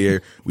left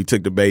there. We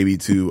took the baby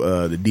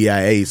to the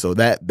DIA. So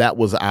that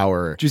was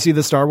our. Did you see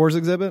the Star Wars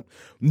exhibit?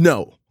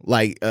 No,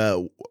 like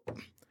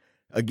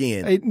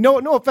again. Hey, no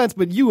offense,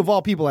 but you of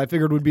all people, I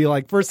figured would be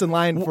like first in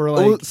line for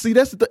like. Well, see,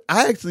 that's the thing.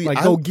 I actually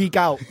go geek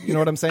out. You know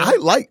what I'm saying?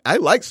 I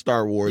like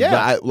Star Wars, but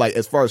I like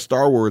as far as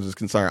Star Wars is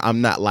concerned,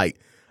 I'm not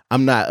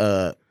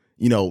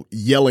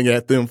yelling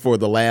at them for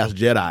The Last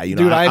Jedi.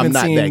 Dude, I'm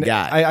not that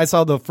guy. I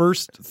saw the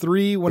first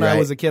 3 when I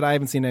was a kid. I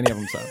haven't seen any of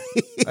them. So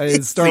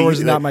Star Wars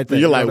is not my thing.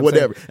 You're like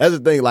whatever. That's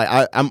the thing.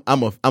 Like I'm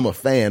a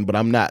fan, but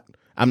I'm not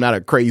a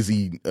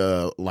crazy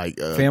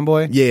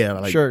fanboy. Yeah,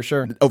 like, sure.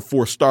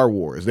 For Star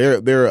Wars,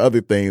 there are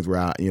other things where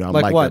I'm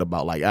like that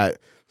about like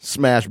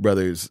Smash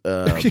Brothers.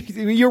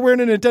 You're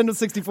wearing a Nintendo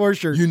 64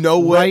 shirt. You know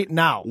what? Right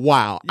now.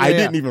 Wow. Yeah, I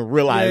didn't even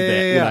realize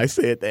that when I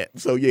said that.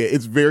 So yeah,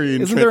 it's very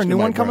Isn't there a new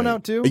one coming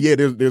out too? Yeah,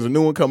 there's a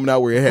new one coming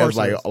out where it has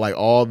like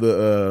all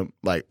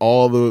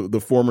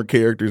the former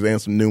characters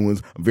and some new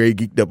ones. I'm very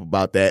geeked up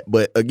about that.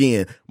 But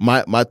again,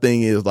 my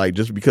thing is like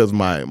just because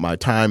my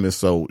time is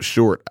so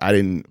short, I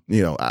didn't,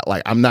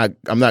 I'm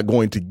not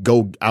going to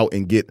go out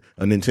and get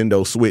a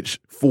Nintendo Switch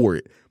for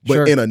it.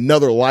 But in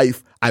another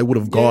life, I would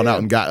have gone out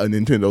and got a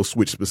Nintendo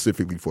Switch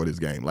specifically for this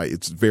game. Like,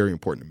 it's very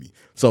important to me.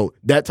 So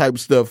that type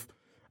of stuff,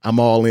 I'm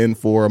all in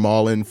for.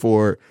 Marvel and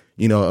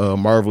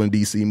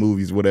DC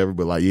movies, whatever.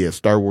 But like,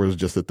 Star Wars is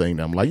just a thing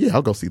that I'm like,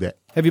 I'll go see that.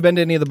 Have you been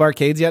to any of the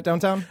barcades yet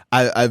downtown?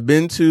 I've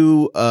been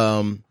to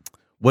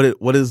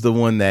what is the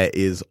one that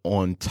is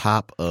on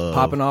top of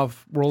Popping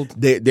Off World?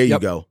 There you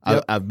go.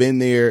 Yep. I've been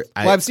there.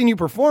 I've seen you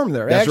perform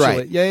there. That's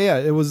actually. right. Yeah.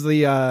 It was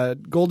the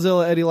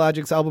Goldzilla Eddie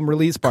Logic's album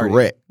release party.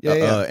 Correct.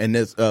 Yeah. And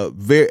it's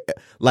very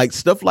like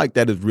stuff like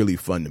that is really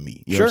fun to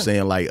me. You know what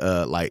I'm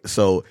saying?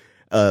 So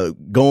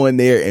going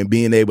there and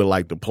being able to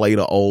like to play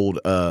the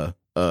old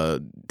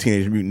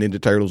Teenage Mutant Ninja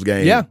Turtles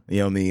game. Yeah. You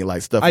know what I mean?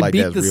 Like stuff I like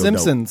that. beat The real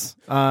Simpsons.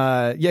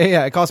 Dope.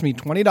 It cost me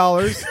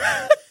 $20.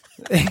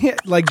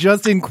 Like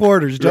just in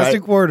quarters.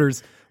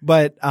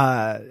 But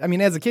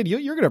as a kid,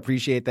 you're gonna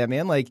appreciate that,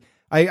 man. Like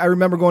I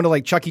remember going to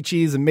like Chuck E.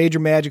 Cheese and Major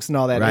Magics and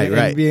all that,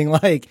 and being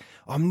like,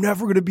 I'm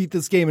never gonna beat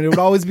this game, and it would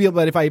always be.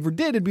 But if I ever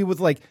did, it'd be with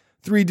like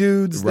 3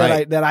 dudes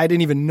that I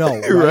didn't even know.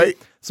 Right?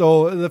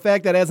 So the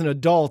fact that as an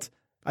adult,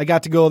 I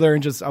got to go there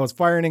and I was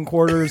firing in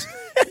quarters,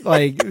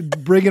 like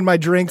bringing my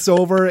drinks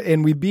over,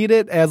 and we beat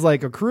it as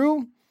like a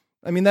crew.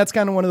 I mean, that's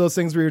kind of one of those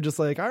things where you're just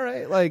like, all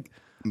right, like.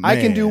 I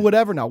can Man. do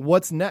whatever now.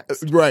 What's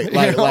next? Right, You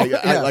like, know? like,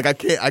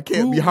 Yeah. I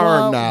can't Who be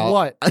harmed want now.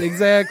 What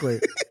exactly?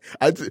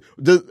 Just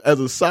as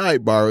a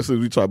sidebar, since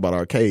we talk about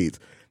arcades,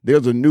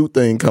 there's a new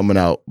thing coming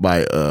out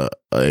by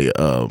I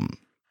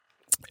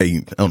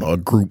don't know, a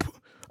group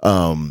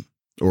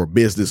or a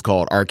business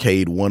called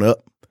Arcade One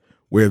Up,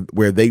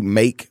 where they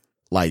make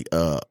like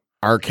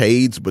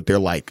arcades, but they're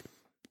like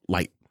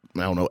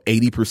I don't know,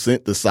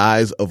 80% the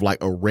size of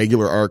like a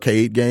regular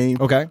arcade game.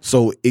 Okay.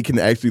 So it can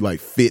actually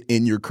like fit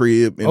in your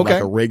crib in Okay.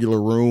 like a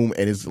regular room,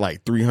 and it's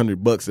like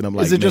 $300. And I'm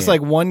like, Is it just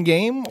man. like one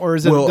game, or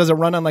is it Well- does it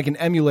run on like an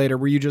emulator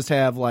where you just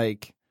have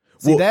like?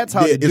 See, Well, that's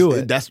how yeah, you do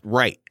it's- it. That's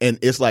right, and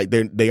it's like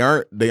they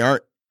aren't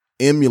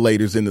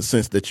emulators in the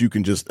sense that you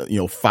can just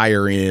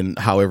fire in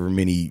however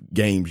many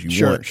games you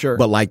Sure, want. sure.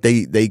 But like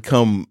they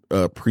come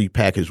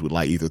pre-packaged with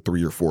like either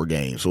 3 or 4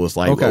 games, so it's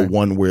like Okay.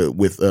 one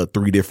with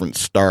 3 different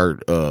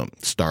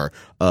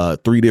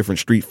three different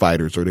Street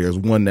Fighters, or there's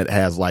one that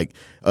has like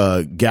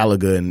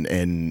Galaga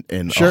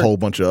and Sure. a whole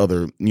bunch of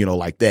other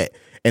like that,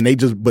 and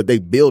they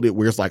build it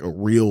where it's like a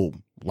real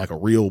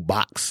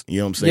box. You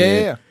know what I'm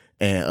saying? Yeah.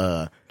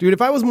 And Dude,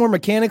 if I was more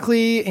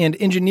mechanically and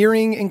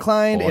engineering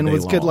inclined All and day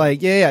could long.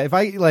 like, if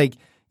I like,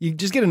 you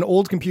just get an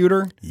old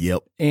computer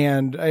yep.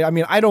 and I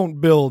mean, I don't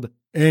build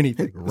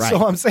anything. Right.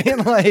 So I'm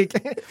saying like,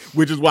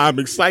 Which is why I'm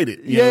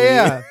excited. you know what I mean?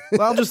 yeah.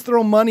 Well, I'll just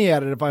throw money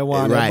at it if I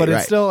want Right, it, but it's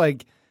right. still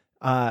like,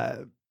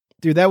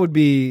 dude, that would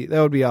be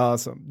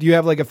awesome. Do you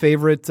have like a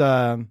favorite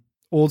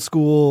old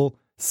school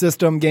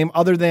system game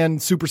other than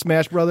Super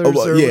Smash Brothers Oh,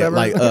 well, or yeah, whatever?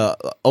 like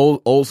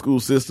old school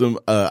system.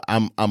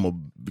 I'm a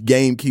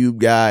GameCube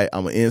guy.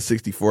 I'm an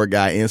N64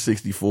 guy.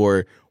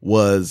 N64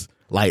 was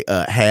like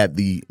had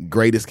the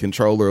greatest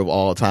controller of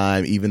all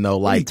time. Even though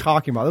What are you like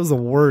talking about? That was the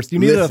worst. You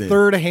needed Listen, a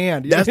third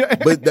hand.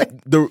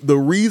 the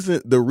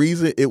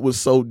reason it was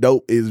so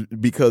dope is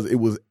because it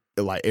was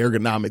like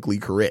ergonomically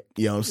correct.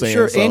 You know what I'm saying?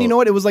 Sure, So- and you know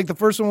what? It was like the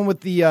first one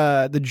with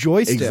the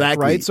joystick,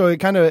 Exactly. right? So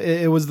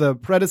it was the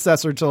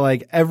predecessor to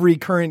like every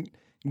current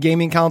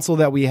gaming console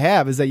that we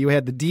have. Is that you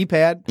had the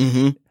D-pad,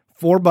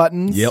 4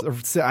 buttons. Yep.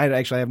 I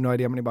actually have no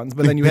idea how many buttons,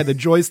 but then you had the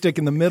joystick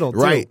in the middle, too.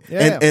 right?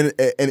 Yeah. And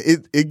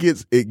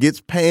it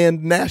gets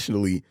panned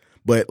nationally.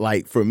 But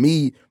like for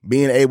me,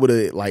 being able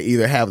to like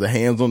either have the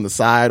hands on the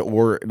side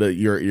or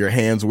your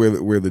hands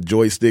where the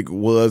joystick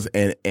was,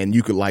 and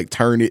you could like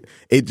turn it,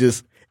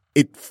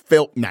 it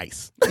felt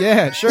nice.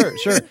 Yeah, sure.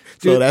 So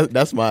Dude,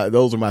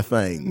 those are my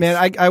things. man,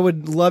 I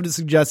would love to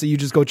suggest that you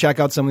just go check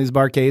out some of these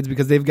barcades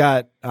because they've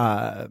got.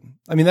 I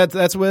mean,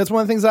 that's one of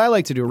the things that I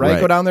like to do. Right,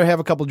 Right. go down there, have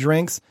a couple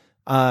drinks.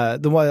 The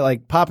one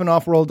like Poppin'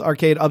 Off World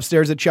Arcade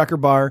upstairs at Checker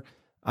Bar.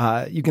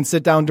 You can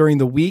sit down during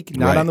the week,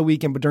 not Right. on the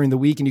weekend, but during the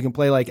week, and you can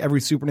play like every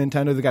Super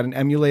Nintendo. They got an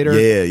emulator.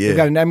 Yeah. They've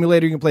got an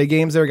emulator. You can play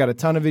games there. Got a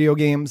ton of video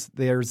games.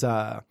 There's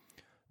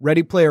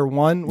Ready Player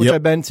One, which Yep.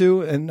 I've been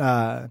to,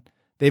 and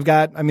they've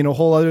got a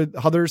whole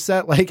other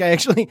set. Like I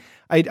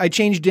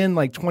changed in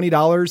like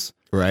 $20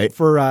 Right.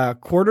 for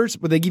quarters,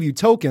 but they give you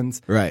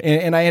tokens. Right.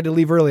 And I had to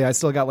leave early. I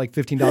still got like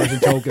 $15 in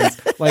tokens,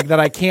 like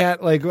that I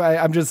can't, like,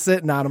 I'm just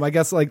sitting on them. I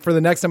guess like for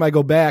the next time I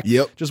go back,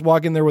 Yep. just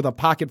walk in there with a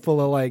pocket full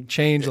of like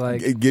change,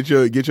 like, Get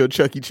your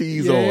Chuck E.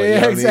 Cheese on. you know yeah,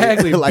 what I mean?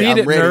 exactly. Like, Beat I'm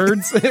it, ready.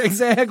 nerds.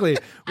 Exactly.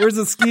 Where's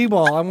the skee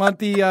ball? I want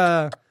the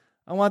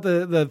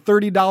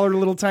 $30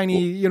 little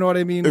tiny, you know what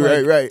I mean?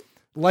 Like, Right.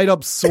 light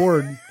up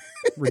sword.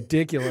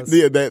 Ridiculous.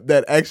 Yeah,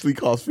 that actually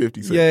costs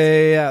 50 cents.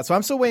 Yeah. So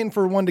I'm still waiting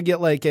for one to get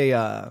like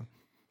a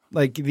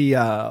like the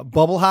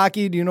bubble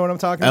hockey. Do you know what I'm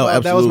talking Oh,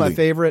 about? That was my absolutely.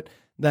 favorite.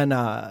 Then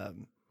I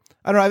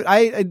don't know.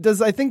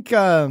 I think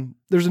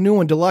there's a new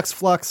one. Deluxe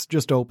Flux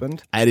just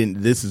opened. I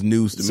didn't. This is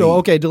news to me. So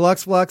okay,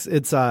 Deluxe Flux.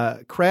 It's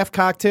craft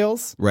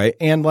cocktails, Right.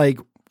 and like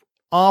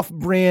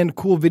off-brand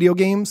cool video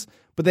games.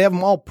 But they have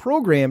them all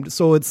programmed,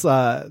 so it's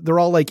they're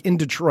all like in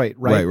Detroit,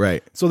 right?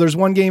 Right. So there's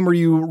one game where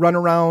you run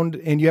around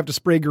and you have to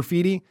spray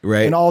graffiti,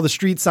 Right. and all the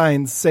street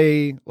signs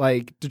say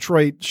like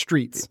Detroit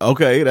streets.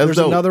 Okay, that's There's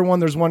dope. another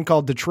one. There's one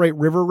called Detroit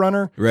River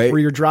Runner, Right.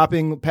 where you're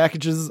dropping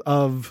packages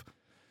of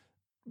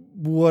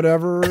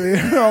whatever,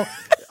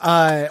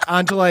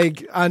 onto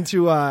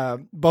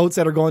boats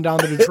that are going down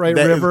the Detroit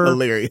That is River.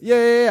 hilarious.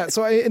 Yeah.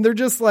 So and they're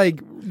just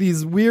like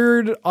these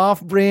weird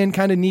off-brand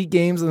kind of neat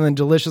games, and then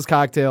delicious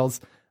cocktails.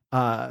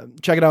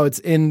 Check it out. It's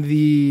in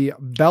the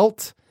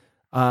Belt.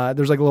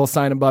 There's like a little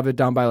sign above it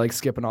down by like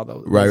Skip and all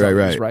those. Right.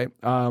 others, right.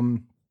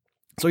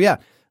 So yeah,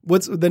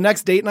 what's the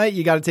next date night?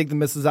 You got to take the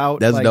missus out.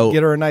 That's like, dope.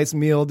 Get her a nice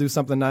meal. Do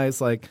something nice.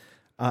 Like,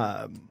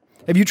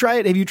 have you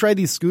tried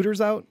these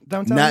scooters out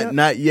downtown?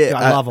 Not yet. Yeah,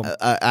 I love 'em.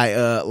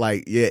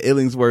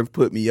 Illingsworth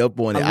put me up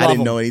on it. I I love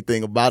didn't 'em. know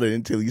anything about it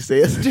until he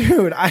said it.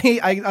 Dude,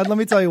 I let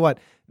me tell you what,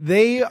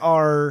 they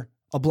are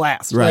a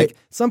blast. Right. Like,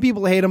 some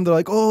people hate them. They're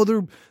like, oh,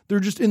 they're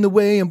just in the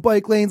way and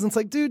bike lanes. And it's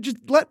like, dude, just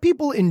let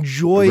people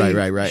enjoy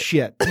Right.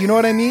 shit. You know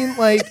what I mean?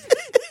 Like,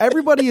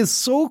 everybody is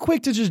so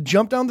quick to just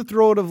jump down the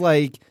throat of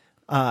like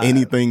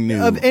Anything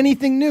new. of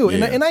anything new.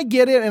 Yeah. And I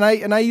get it. And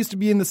I used to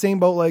be in the same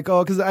boat. Like,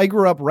 oh, because I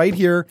grew up right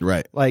here.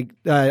 Right. Like,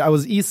 I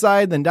was east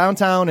side, then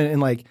downtown,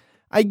 and like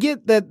I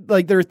get that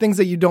like there are things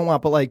that you don't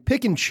want, but like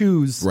pick and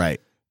choose.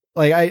 Right.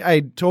 Like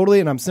I totally,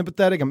 and I'm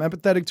sympathetic, I'm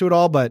empathetic to it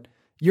all, but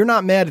you're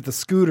not mad at the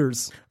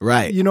scooters.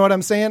 Right. You know what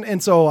I'm saying?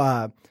 And so,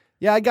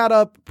 I got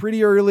up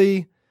pretty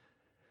early.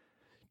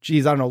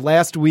 Geez, I don't know,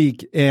 last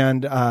week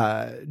and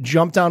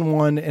jumped on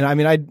one. And I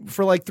mean, I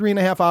for like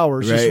 3.5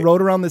 hours just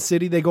rode around the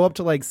city. They go up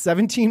to like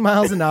 17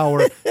 miles an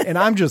hour and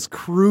I'm just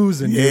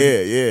cruising.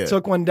 Yeah.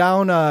 Took one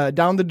down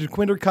the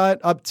DeQuinder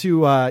Cut up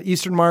to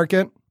Eastern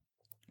Market.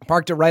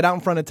 Parked it right out in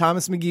front of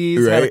Thomas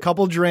McGee's, had a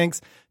couple drinks,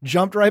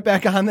 jumped right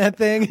back on that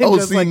thing.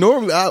 And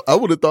normally I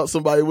would have thought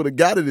somebody would have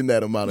got it in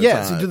that amount of time.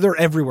 Yeah, so they're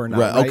everywhere now.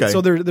 Right. Okay.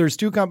 So there's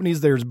two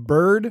companies. There's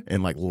Bird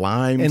and like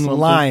Lime. And something?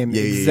 Lime,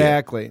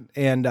 exactly.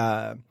 Yeah.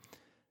 And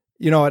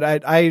you know,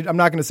 I'm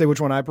not going to say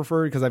which one I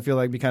prefer because I feel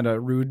like it'd be kind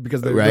of rude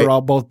because they're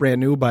all both brand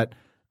new. But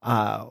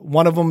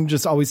one of them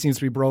just always seems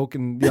to be broke,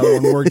 and the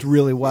other one worked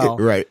really well.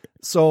 Right.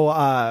 So,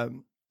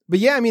 but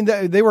yeah, I mean,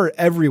 they were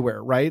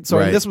everywhere, right? So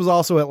this was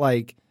also at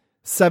like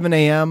 7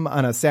 a.m.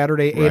 on a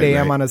Saturday, 8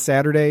 a.m. on a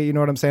Saturday. You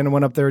know what I'm saying? I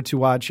went up there to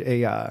watch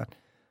a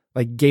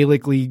like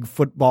Gaelic League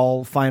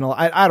football final.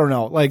 I don't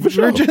know. Like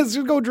we're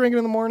just go drinking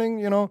in the morning,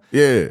 you know?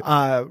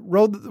 Yeah.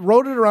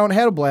 Rode it around,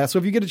 had a blast. So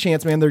if you get a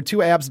chance, man, there are 2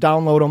 apps,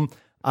 download them.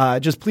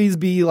 Just please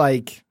be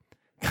like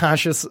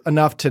conscious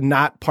enough to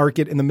not park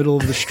it in the middle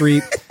of the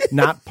street,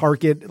 not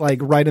park it like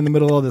right in the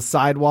middle of the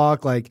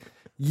sidewalk, like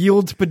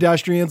yield to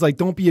pedestrians, like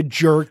don't be a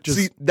jerk. Just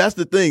see, that's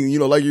the thing, you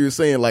know, like you were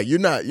saying, like you're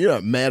not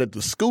mad at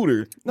the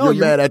scooter. No,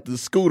 you're mad at the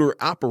scooter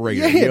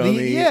operator. Yeah, you know what I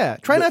mean? Yeah.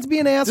 Try not to be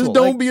an asshole. Just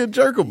don't be a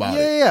jerk about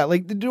it. Yeah.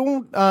 Like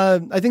don't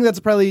I think that's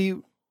probably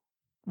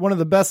one of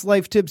the best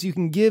life tips you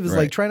can give is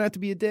like try not to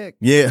be a dick.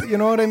 Yeah. You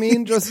know what I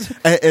mean? Just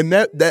and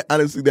that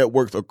honestly that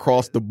works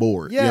across the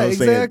board. Yeah, you know what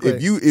exactly. I'm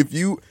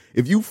saying?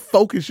 If you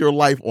focus your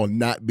life on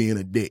not being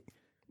a dick,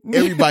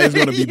 everybody's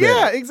going to be better.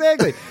 Yeah,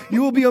 exactly.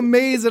 You will be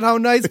amazed at how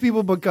nice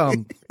people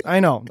become.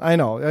 I know.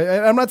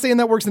 I'm not saying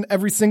that works in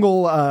every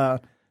single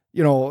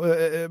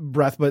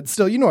breath, but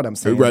still, you know what I'm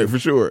saying. Right, for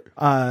sure.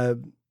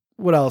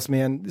 What else,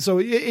 man? So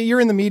you're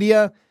in the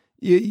media.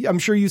 I'm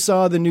sure you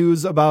saw the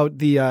news about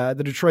the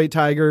Detroit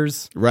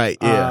Tigers. Right,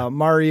 yeah.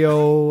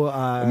 Mario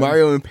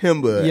and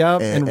Pemba.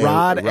 Yep, and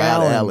Rod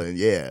Allen.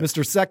 Yeah.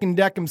 Mr. Second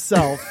Deck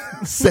himself.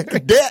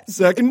 Second Deck.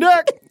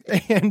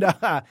 And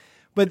I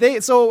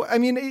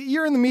mean,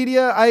 you're in the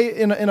media.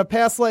 In a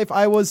past life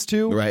I was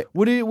too. Right.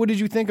 What did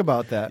you think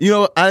about that? You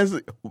know,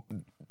 honestly,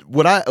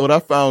 what I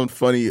found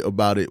funny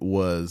about it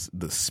was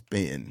the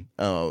spin.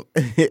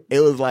 It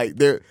was like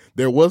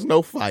there was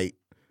no fight.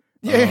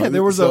 Yeah,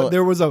 there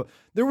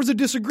was a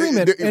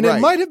disagreement, and it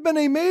might have been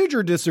a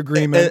major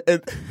disagreement.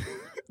 And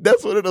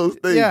that's one of those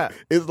things. Yeah.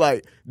 It's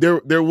like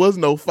there was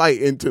no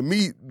fight, and to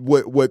me,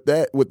 what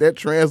that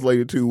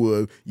translated to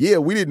was, yeah,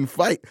 we didn't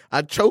fight.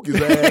 I choked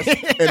his ass,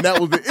 and that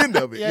was the end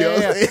of it. Yeah, you know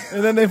what I'm saying?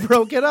 And then they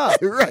broke it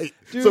up. Right.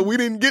 Dude. So we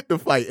didn't get to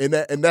fight, and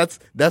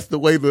that's the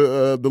way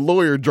the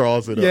lawyer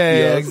draws it up. Yeah,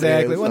 you know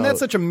exactly. Well, and that's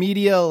such a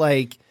media,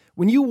 like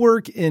when you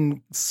work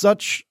in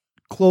such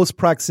close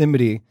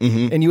proximity,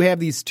 and you have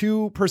these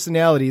two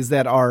personalities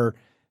that are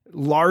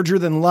larger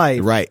than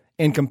life, right,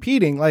 and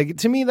competing. Like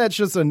to me, that's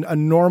just a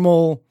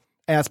normal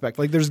aspect.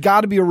 Like there's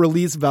got to be a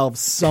release valve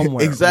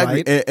somewhere.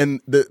 Exactly. Right?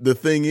 And the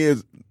thing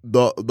is,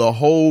 the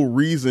whole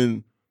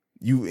reason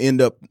you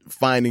end up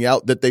finding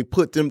out that they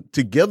put them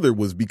together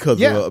was because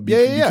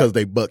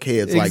they buck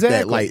heads like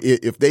that. Like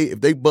if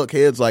they buck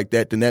heads like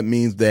that, then that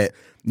means that,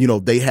 you know,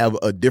 they have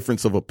a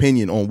difference of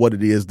opinion on what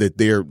it is that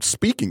they're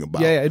speaking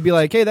about. Yeah, it'd be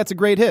like, hey, that's a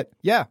great hit.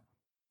 Yeah.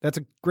 That's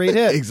a great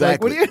hit.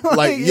 Exactly. Like,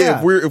 what do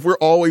you, if we're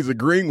always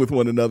agreeing with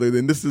one another,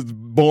 then this is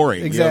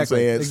boring.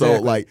 Exactly. You know what I'm saying?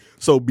 Exactly.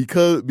 So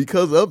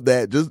because of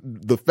that, just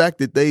the fact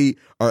that they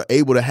are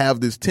able to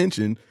have this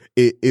tension,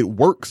 it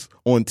works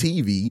on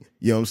TV,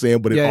 you know what I'm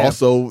saying? But it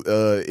also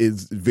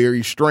is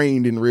very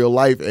strained in real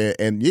life.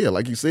 And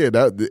like you said,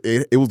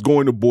 it was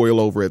going to boil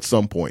over at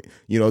some point.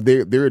 You know,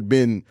 there had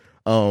been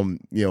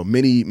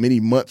many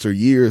months or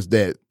years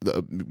that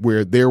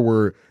where there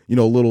were, you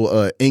know,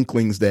 little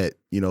inklings that,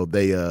 you know,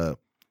 they had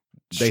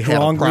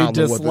a problem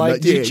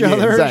disliked each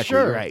other. Exactly,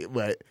 sure. Right.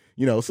 But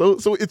you know, so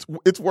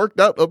it's worked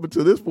out up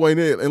until this point,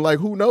 and like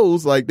who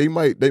knows, like they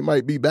might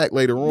be back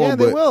later on. Yeah,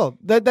 they will.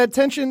 That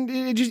tension,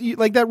 it just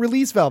like that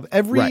release valve.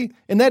 And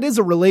that is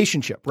a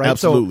relationship, right?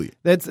 Absolutely.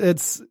 So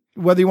it's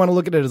whether you want to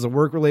look at it as a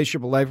work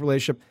relationship, a life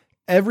relationship.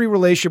 Every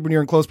relationship when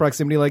you're in close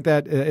proximity like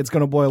that, it's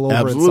going to boil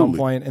over at some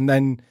point, and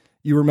then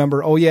you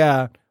remember, oh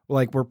yeah,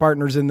 like we're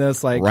partners in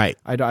this. Like, right.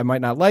 I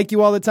might not like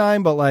you all the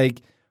time, but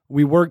like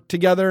we work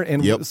together,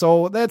 and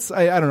so that's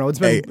I don't know. It's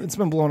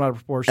been blown out of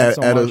proportion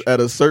so much. At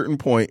a certain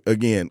point,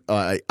 again,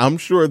 I'm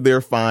sure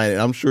they're fine,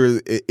 and I'm sure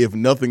if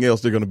nothing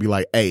else, they're going to be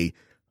like, hey,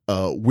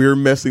 we're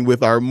messing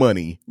with our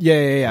money.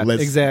 Yeah.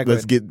 Exactly.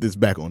 Let's get this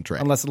back on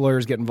track. Unless the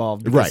lawyers get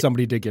involved, because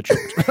somebody did get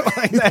choked.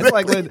 Like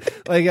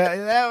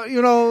that's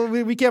you know,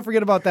 we can't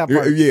forget about that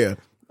part. Yeah.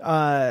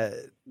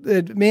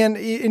 Man,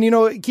 and you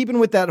know, keeping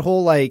with that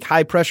whole like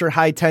high pressure,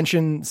 high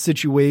tension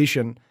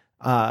situation,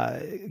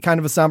 kind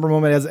of a somber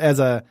moment as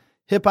a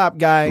hip hop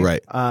guy.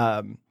 Right.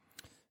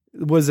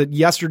 Was it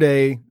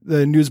yesterday?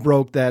 The news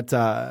broke that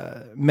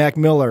Mac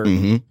Miller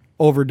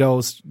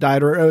overdosed,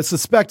 died, or a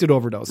suspected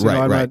overdose. Right,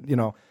 I'm right.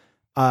 not,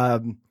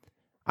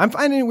 I'm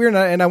finding it weird,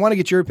 and I want to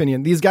get your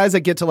opinion. These guys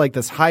that get to like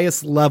this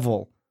highest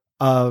level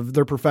of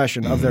their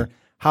profession, of their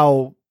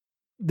how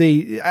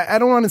they, I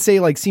don't want to say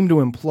like seem to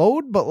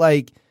implode, but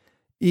like,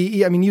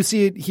 I mean, you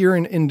see it here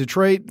in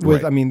Detroit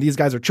with, Right. I mean, these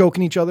guys are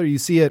choking each other. You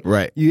see it,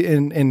 Right.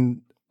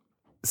 And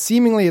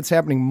seemingly it's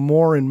happening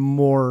more and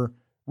more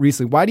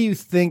recently. Why do you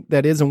think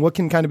that is, and what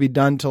can kind of be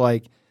done to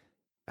like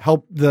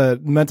help the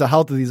mental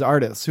health of these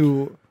artists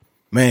who?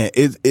 Man,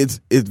 it's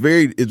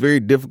very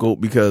difficult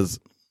because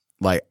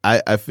like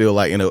I feel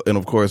like, and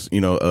of course,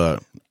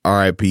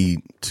 R.I.P.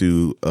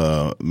 to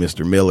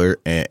Mr. Miller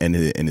and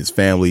his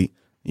family,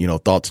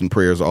 thoughts and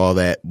prayers, all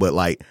that. But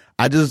like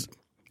I just,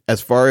 as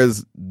far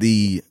as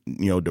the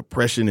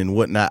depression and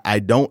whatnot, I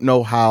don't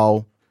know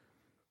how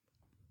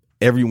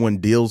everyone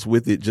deals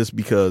with it, just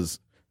because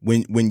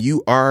when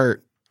you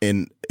are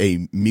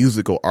a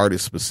musical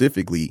artist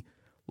specifically,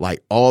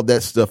 like all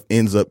that stuff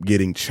ends up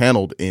getting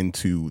channeled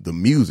into the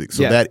music.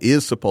 So that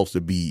is supposed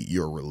to be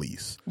your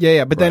release.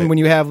 Yeah. But then Right. when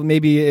you have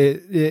maybe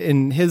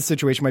in his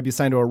situation might be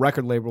signed to a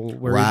record label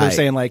where they're Right.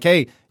 saying like,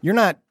 hey, you're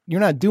not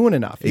doing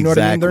enough. You know what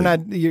I mean? They're not,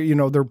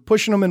 Exactly. they're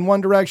pushing them in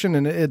one direction,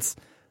 and it's,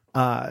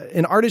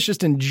 and artists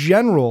just in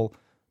general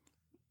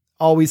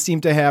always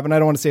seem to have, and I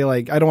don't want to say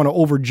like, I don't want to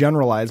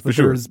overgeneralize, but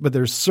sure.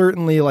 there's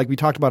certainly, like we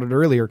talked about it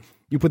earlier,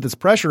 you put this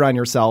pressure on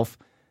yourself,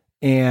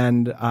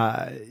 and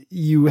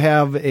you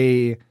have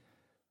a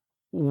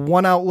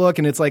one outlook,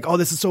 and it's like, oh,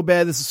 this is so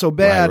bad,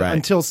 Right.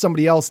 until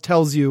somebody else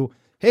tells you,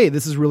 hey,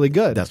 this is really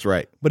good. That's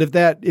right. But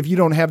if you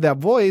don't have that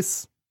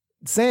voice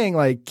saying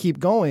like, keep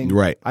going,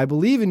 Right. I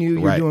believe in you,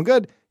 you're Right. doing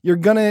good, you're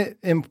gonna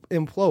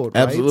implode.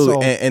 Absolutely.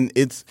 Right? So, And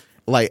it's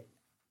like,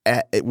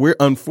 we're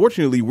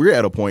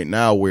at a point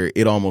now where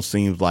it almost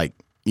seems like,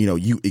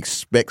 you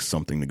expect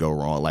something to go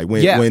wrong. Like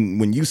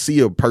when you see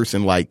a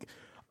person like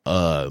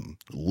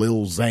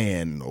Lil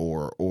Xan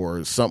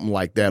or something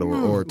like that,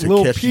 or Lil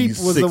Tekashi Peep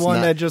was the 6ix9ine.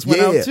 one that just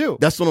went out too.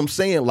 That's what I'm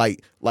saying.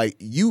 Like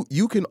you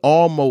can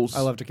almost. I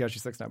love Tekashi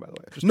 6ix9ine, by the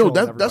way. Just No,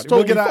 trolling that's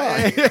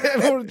everybody. totally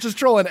fine. We're just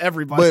trolling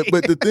everybody.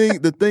 But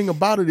the thing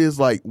about it is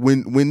like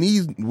when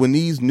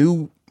these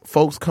new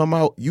folks come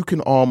out, you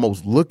can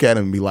almost look at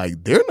them and be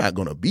like, they're not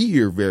going to be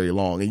here very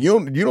long. And you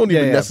don't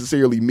even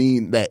necessarily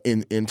mean that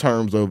in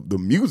terms of the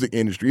music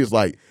industry. It's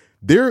like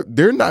they're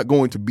not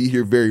going to be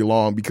here very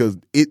long, because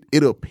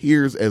it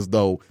appears as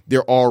though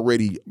they're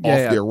already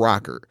off their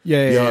rocker. You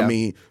know what I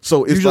mean?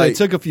 So it's usually like, it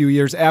took a few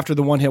years after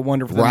the one hit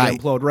wonder for them Right.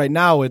 to implode. Right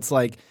now, it's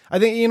like, I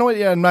think, you know what?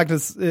 Yeah, I'm not going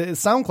to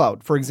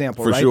SoundCloud, for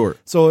example. For right? sure.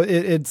 So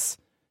it's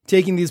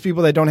taking these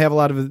people that don't have a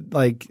lot of,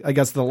 like, I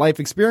guess, the life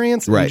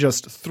experience, Right. and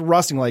just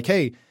thrusting like,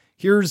 hey,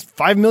 here's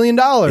 $5 million.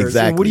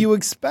 Exactly. And what do you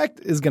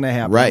expect is going to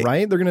happen? Right.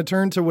 They're going to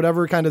turn to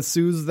whatever kind of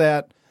soothes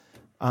that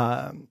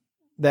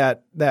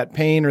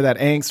pain or that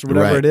angst or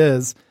whatever Right. it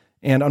is.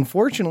 And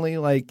unfortunately,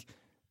 like,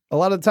 a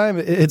lot of the time,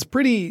 it's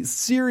pretty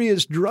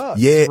serious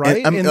drugs. yeah,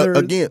 right? and they're-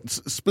 again,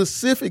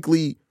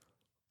 specifically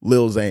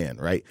Lil Xan,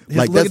 right?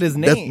 Look at his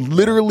name. That's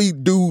literally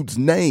dude's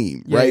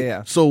name, Yeah, right?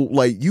 yeah. So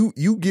like you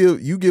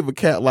give a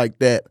cat like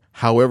that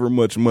however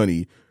much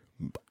money,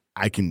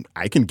 I can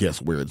guess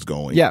where it's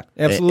going. Yeah,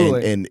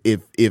 absolutely. And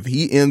if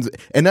he ends,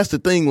 and that's the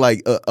thing,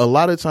 like a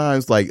lot of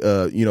times, like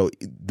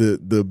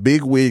the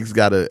big wigs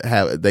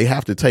they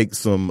have to take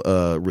some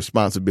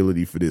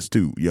responsibility for this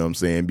too. You know what I'm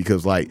saying?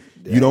 Because like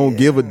you don't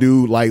give a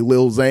dude like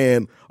Lil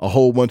Xan a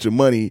whole bunch of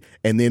money,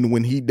 and then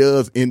when he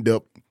does end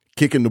up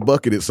kicking the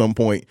bucket at some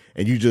point,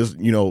 and you just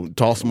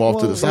toss him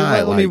off to the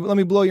side. Let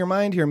me blow your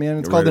mind here, man.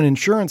 It's called an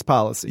insurance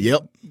policy.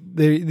 Yep.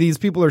 These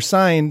people are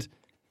signed,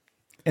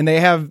 and they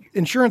have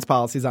insurance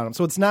policies on them,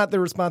 so it's not their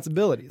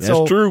responsibility.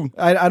 That's true.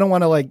 I don't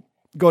want to like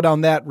go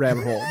down that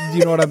rabbit hole. Do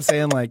you know what I'm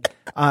saying? Like,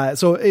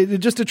 so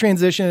just a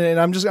transition, and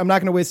I'm not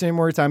going to waste any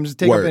more of your time. Just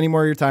take up Word. any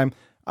more of your time.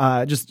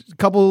 Just a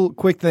couple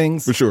quick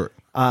things. For sure.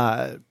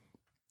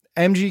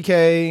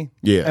 MGK,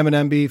 Yeah.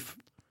 Eminem beef.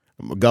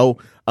 Go.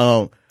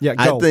 Yeah,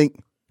 go.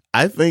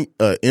 I think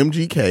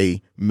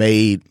MGK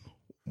made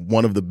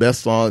one of the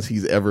best songs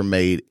he's ever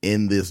made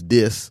in this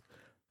diss.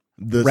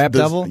 Rap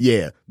Devil?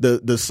 Yeah.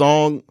 The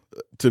song,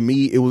 to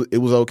me, it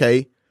was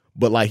okay,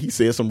 but like he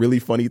said some really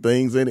funny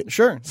things in it.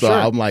 Sure. So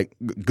I'm like,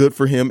 good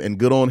for him and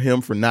good on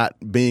him for not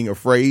being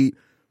afraid.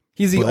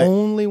 He's the But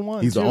only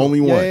one. he's the too.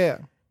 only one. Yeah.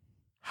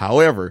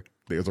 However,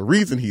 there's a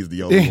reason he's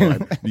the only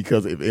one,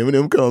 because if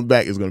Eminem comes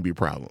back, it's going to be a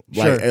problem.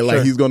 Like, Sure, and like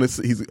sure.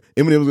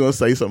 Eminem's going to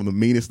say some of the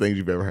meanest things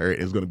you've ever heard.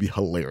 It's going to be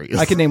hilarious.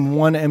 I could name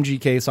one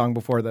MGK song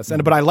before this,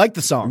 but I like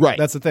the song. Right.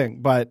 That's the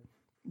thing. But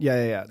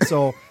yeah.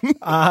 So,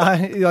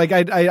 like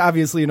I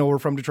obviously we're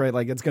from Detroit.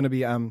 Like it's going to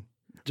be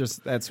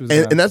just that's who's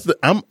and that's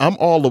I'm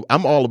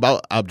all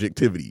about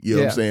objectivity. You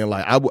know what I'm Yeah. saying?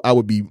 Like I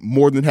would be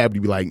more than happy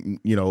to be like,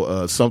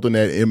 something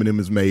that Eminem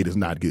has made is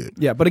not good.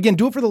 yeah. But again,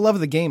 do it for the love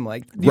of the game.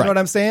 Like, you know Right. what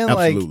I'm saying?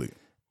 Absolutely.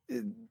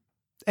 Like,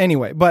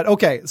 anyway, but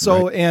okay.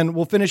 So, Right. and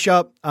we'll finish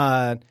up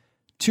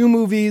 2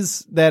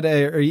 movies that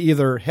are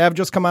either have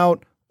just come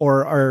out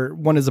or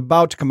one is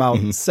about to come out,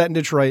 Mm-hmm. set in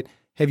Detroit.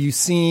 Have you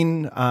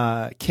seen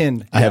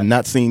Kin? I have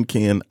not seen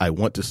Kin. I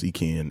want to see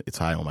Kin. It's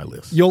high on my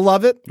list. You'll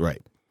love it.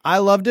 Right. I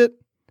loved it.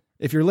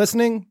 If you're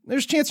listening,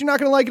 there's a chance you're not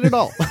going to like it at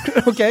all.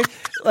 Okay?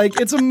 Like,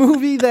 it's a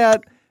movie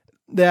that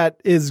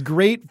is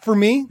great for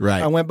me.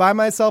 Right. I went by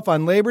myself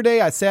on Labor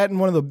Day. I sat in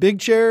one of the big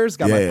chairs,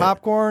 got my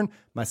popcorn,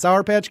 my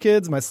Sour Patch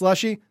Kids, my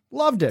slushie.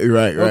 Loved it.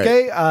 Right.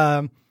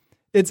 Okay?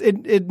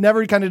 It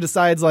never kind of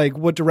decides like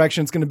what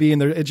direction it's going to be,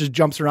 and it just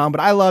jumps around.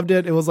 But I loved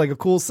it. It was like a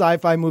cool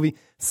sci-fi movie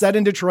set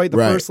in Detroit. The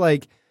first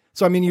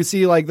so I mean, you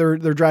see like they're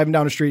driving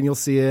down the street and you'll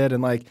see it,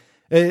 and like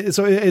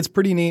so it's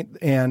pretty neat.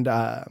 And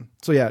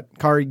so yeah,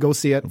 Kari, go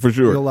see it for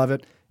sure. You'll love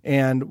it.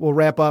 And we'll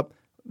wrap up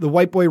the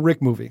White Boy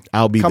Rick movie.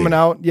 I'll be coming there.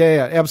 out.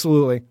 Yeah,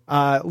 absolutely.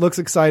 Looks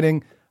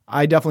exciting.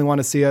 I definitely want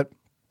to see it.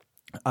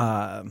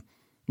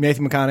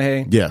 Matthew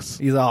McConaughey. Yes.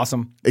 He's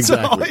awesome.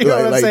 Exactly. So, you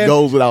know like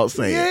goes without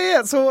saying.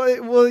 Yeah.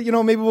 So,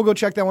 well, maybe we'll go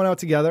check that one out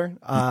together.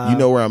 You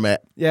know where I'm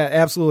at. Yeah,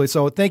 absolutely.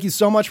 So thank you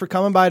so much for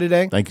coming by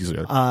today. Thank you,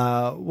 sir.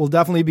 We'll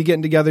definitely be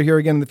getting together here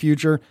again in the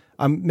future.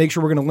 Make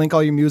sure we're going to link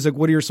all your music.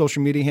 What are your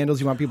social media handles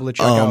you want people to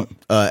check out?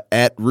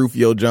 At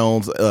Rufio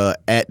Jones,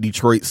 at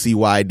Detroit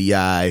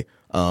CYDI.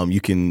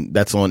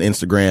 That's on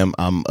Instagram.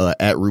 I'm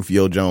at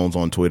Rufio Jones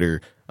on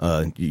Twitter.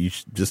 You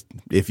just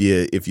if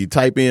you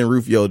type in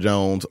Rufio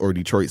Jones or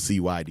Detroit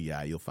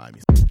CYDI, you'll find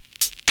me.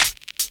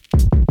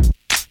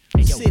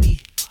 Hey, City,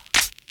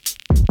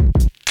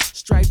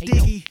 Stripe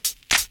Diggy,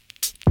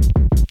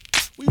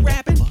 we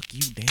rapping. Fuck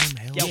you, damn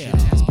hell.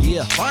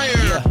 Yeah, fire.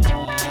 Yeah.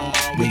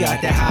 We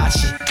got that hot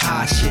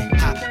shit,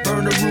 hot.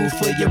 Burn the roof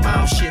for your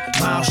mouth shit.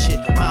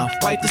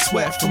 Wipe the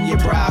sweat from your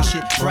brow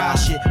shit.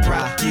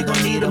 You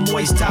gon' need a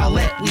moist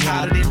towelette. We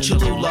hotter than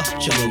Cholula.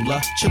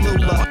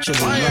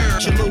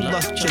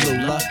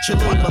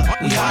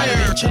 We hotter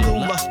than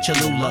Cholula.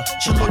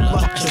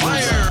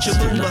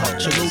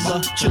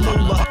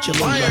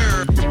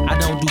 I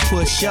don't do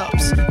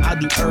push-ups, I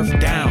do earth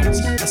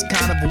downs. That's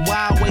kind of a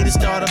wild way to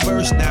start a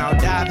verse now.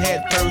 Dive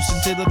head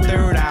first into the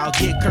third aisle,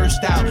 get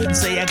cursed out and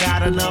say I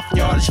got enough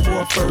yardage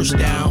for a first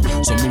down.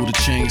 So move the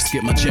chain,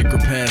 skip my checker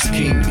pass,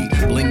 king me.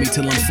 Bling me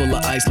till I'm full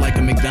of ice like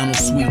a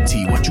McDonald's sweet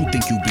tea. What you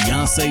think you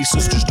Beyonce,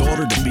 sister's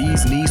daughter, the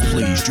bee's knees,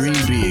 please. Dream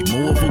big,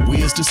 more of a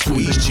whiz to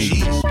squeeze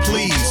cheese.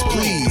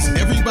 Please,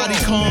 everybody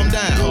calm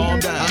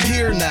down. I'm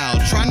here now,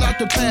 try not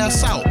to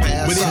pass out.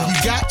 But if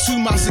you got to,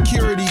 my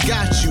security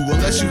got you.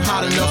 Unless you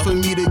hot enough for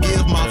me to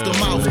give mouth to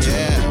mouth.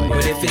 Yeah.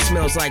 But if it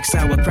smells like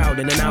sauerkraut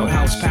and an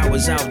outhouse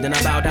powers out, then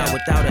I bow down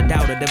without a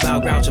doubt. A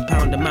devout grouch and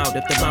pound them out.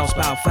 If the mouse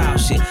bow foul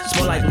shit, it's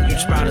more like when you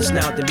sprout a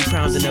snout than be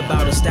pounding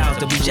about a stout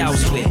to be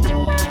joust with.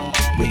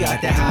 We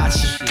got that hot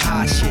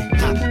shit.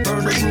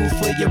 Burn the roof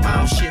for your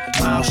mouth shit.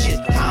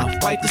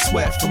 Wipe the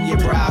sweat from your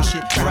brow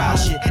shit.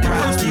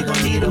 You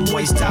gon' need a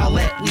moist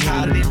towelette. We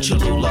hotter than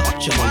Cholula.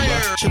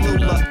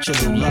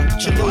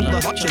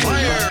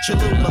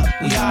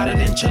 We hotter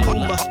than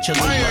Cholula.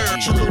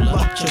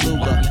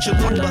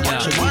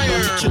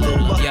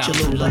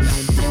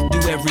 Do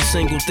every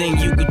single thing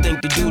you could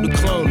think to do to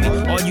clone me.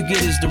 All you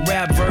get is the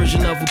rap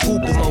version of a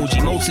poop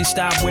emoji. Mostly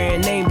stop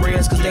wearing name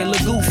brands cause they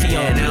look goofy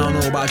on me. And I don't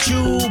know about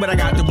you, but I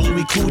got the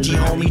bluey coochie,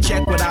 homie.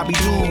 Check what I be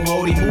doing,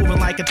 Wody. Moving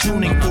like a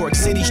tuning fork.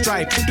 City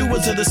stripe,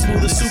 doers of the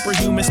smoothest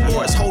superhuman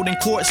sports. Holding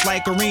courts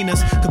like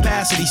arenas.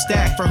 Capacity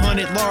stacked for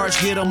 100 large.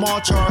 Get them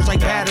all charged like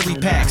battery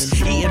packs.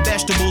 Eating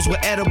vegetables with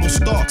edible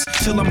stalks.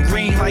 Till I'm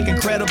green like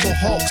Incredible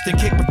Hulks. Then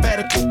kick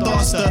prophetical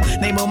thoughts. The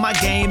name of my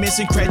game is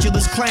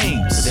incredulous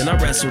claims. Then I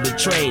wrestled a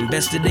train.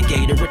 Bested a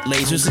gator with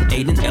lasers and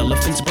ate an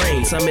elephant's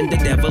brain. Summoned the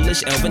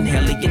devilish elven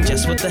hellion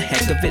just for the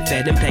heck of it.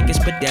 Fed and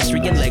packaged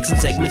pedestrian legs and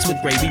segments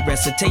with gravy.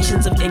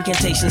 Recitations of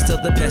incantations till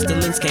the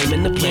pestilence came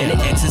and the planet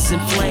X's in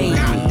flames.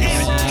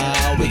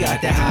 We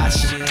got that hot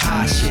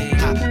shit.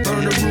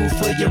 Burn the roof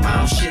for your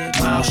mouth shit.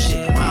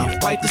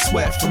 Wipe the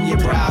sweat from your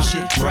brow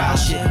shit.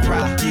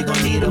 You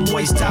gon' need a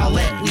moist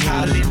towelette. We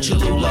hotter than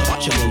Cholula. We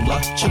hotter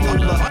than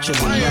Cholula.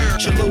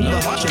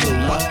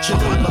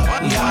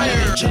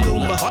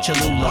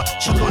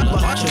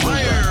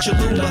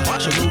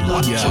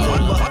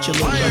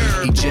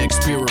 Eject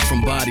spirit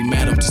from body,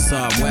 madam to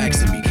side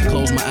waxing me.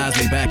 Close my eyes,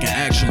 lay back and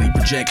actually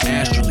project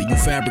astrally. You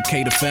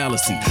fabricate a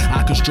fallacy,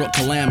 I construct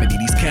calamity.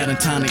 These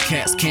catatonic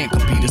cats can't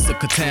compete, it's a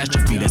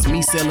catastrophe. That's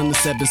me selling the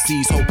 7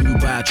 C's, hoping you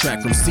buy a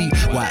track from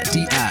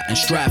CYDI and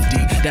Stripe D.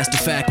 That's the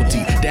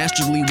faculty.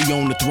 Dastardly, we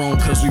own the throne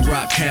cause we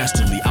rock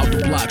castily. Out the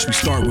blocks, we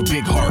start with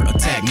big heart,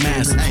 attack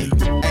massively.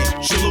 Hey,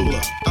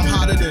 Cholula, I'm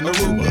hotter than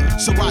Aruba.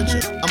 So watch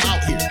it, I'm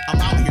out here.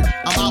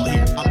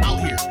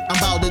 I'm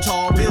about the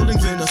tall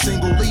buildings in a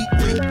single leap.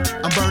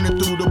 I'm burning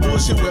through the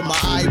bullshit with my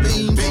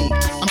I-beams.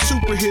 I'm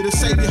super here to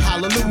save you,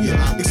 hallelujah.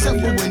 Except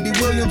for Wendy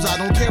Williams, I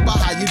don't care about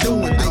how you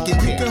doing. Thinking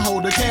you can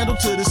hold a candle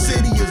to the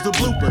city is the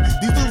blooper.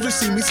 These losers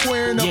see me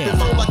squaring up and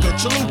flow like a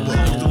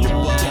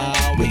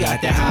chalupa. We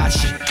got that hot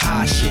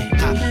shit.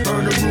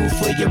 Burn the roof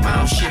for to your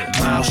mouth shit,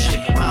 mouth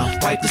shit,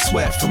 mouth. Wipe the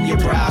sweat from your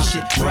brow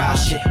shit, brow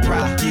shit,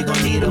 brow. You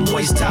gon' need a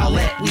moist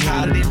towelette. We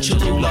hotter than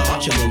Cholula,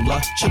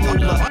 Cholula,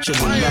 Cholula,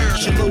 Cholula,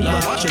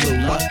 Cholula,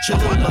 Cholula,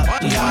 Cholula.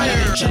 We hotter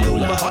than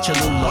Cholula,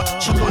 Cholula,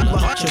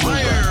 Cholula,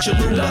 Cholula,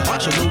 Cholula,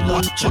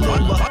 Cholula,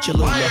 Cholula,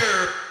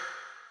 Cholula.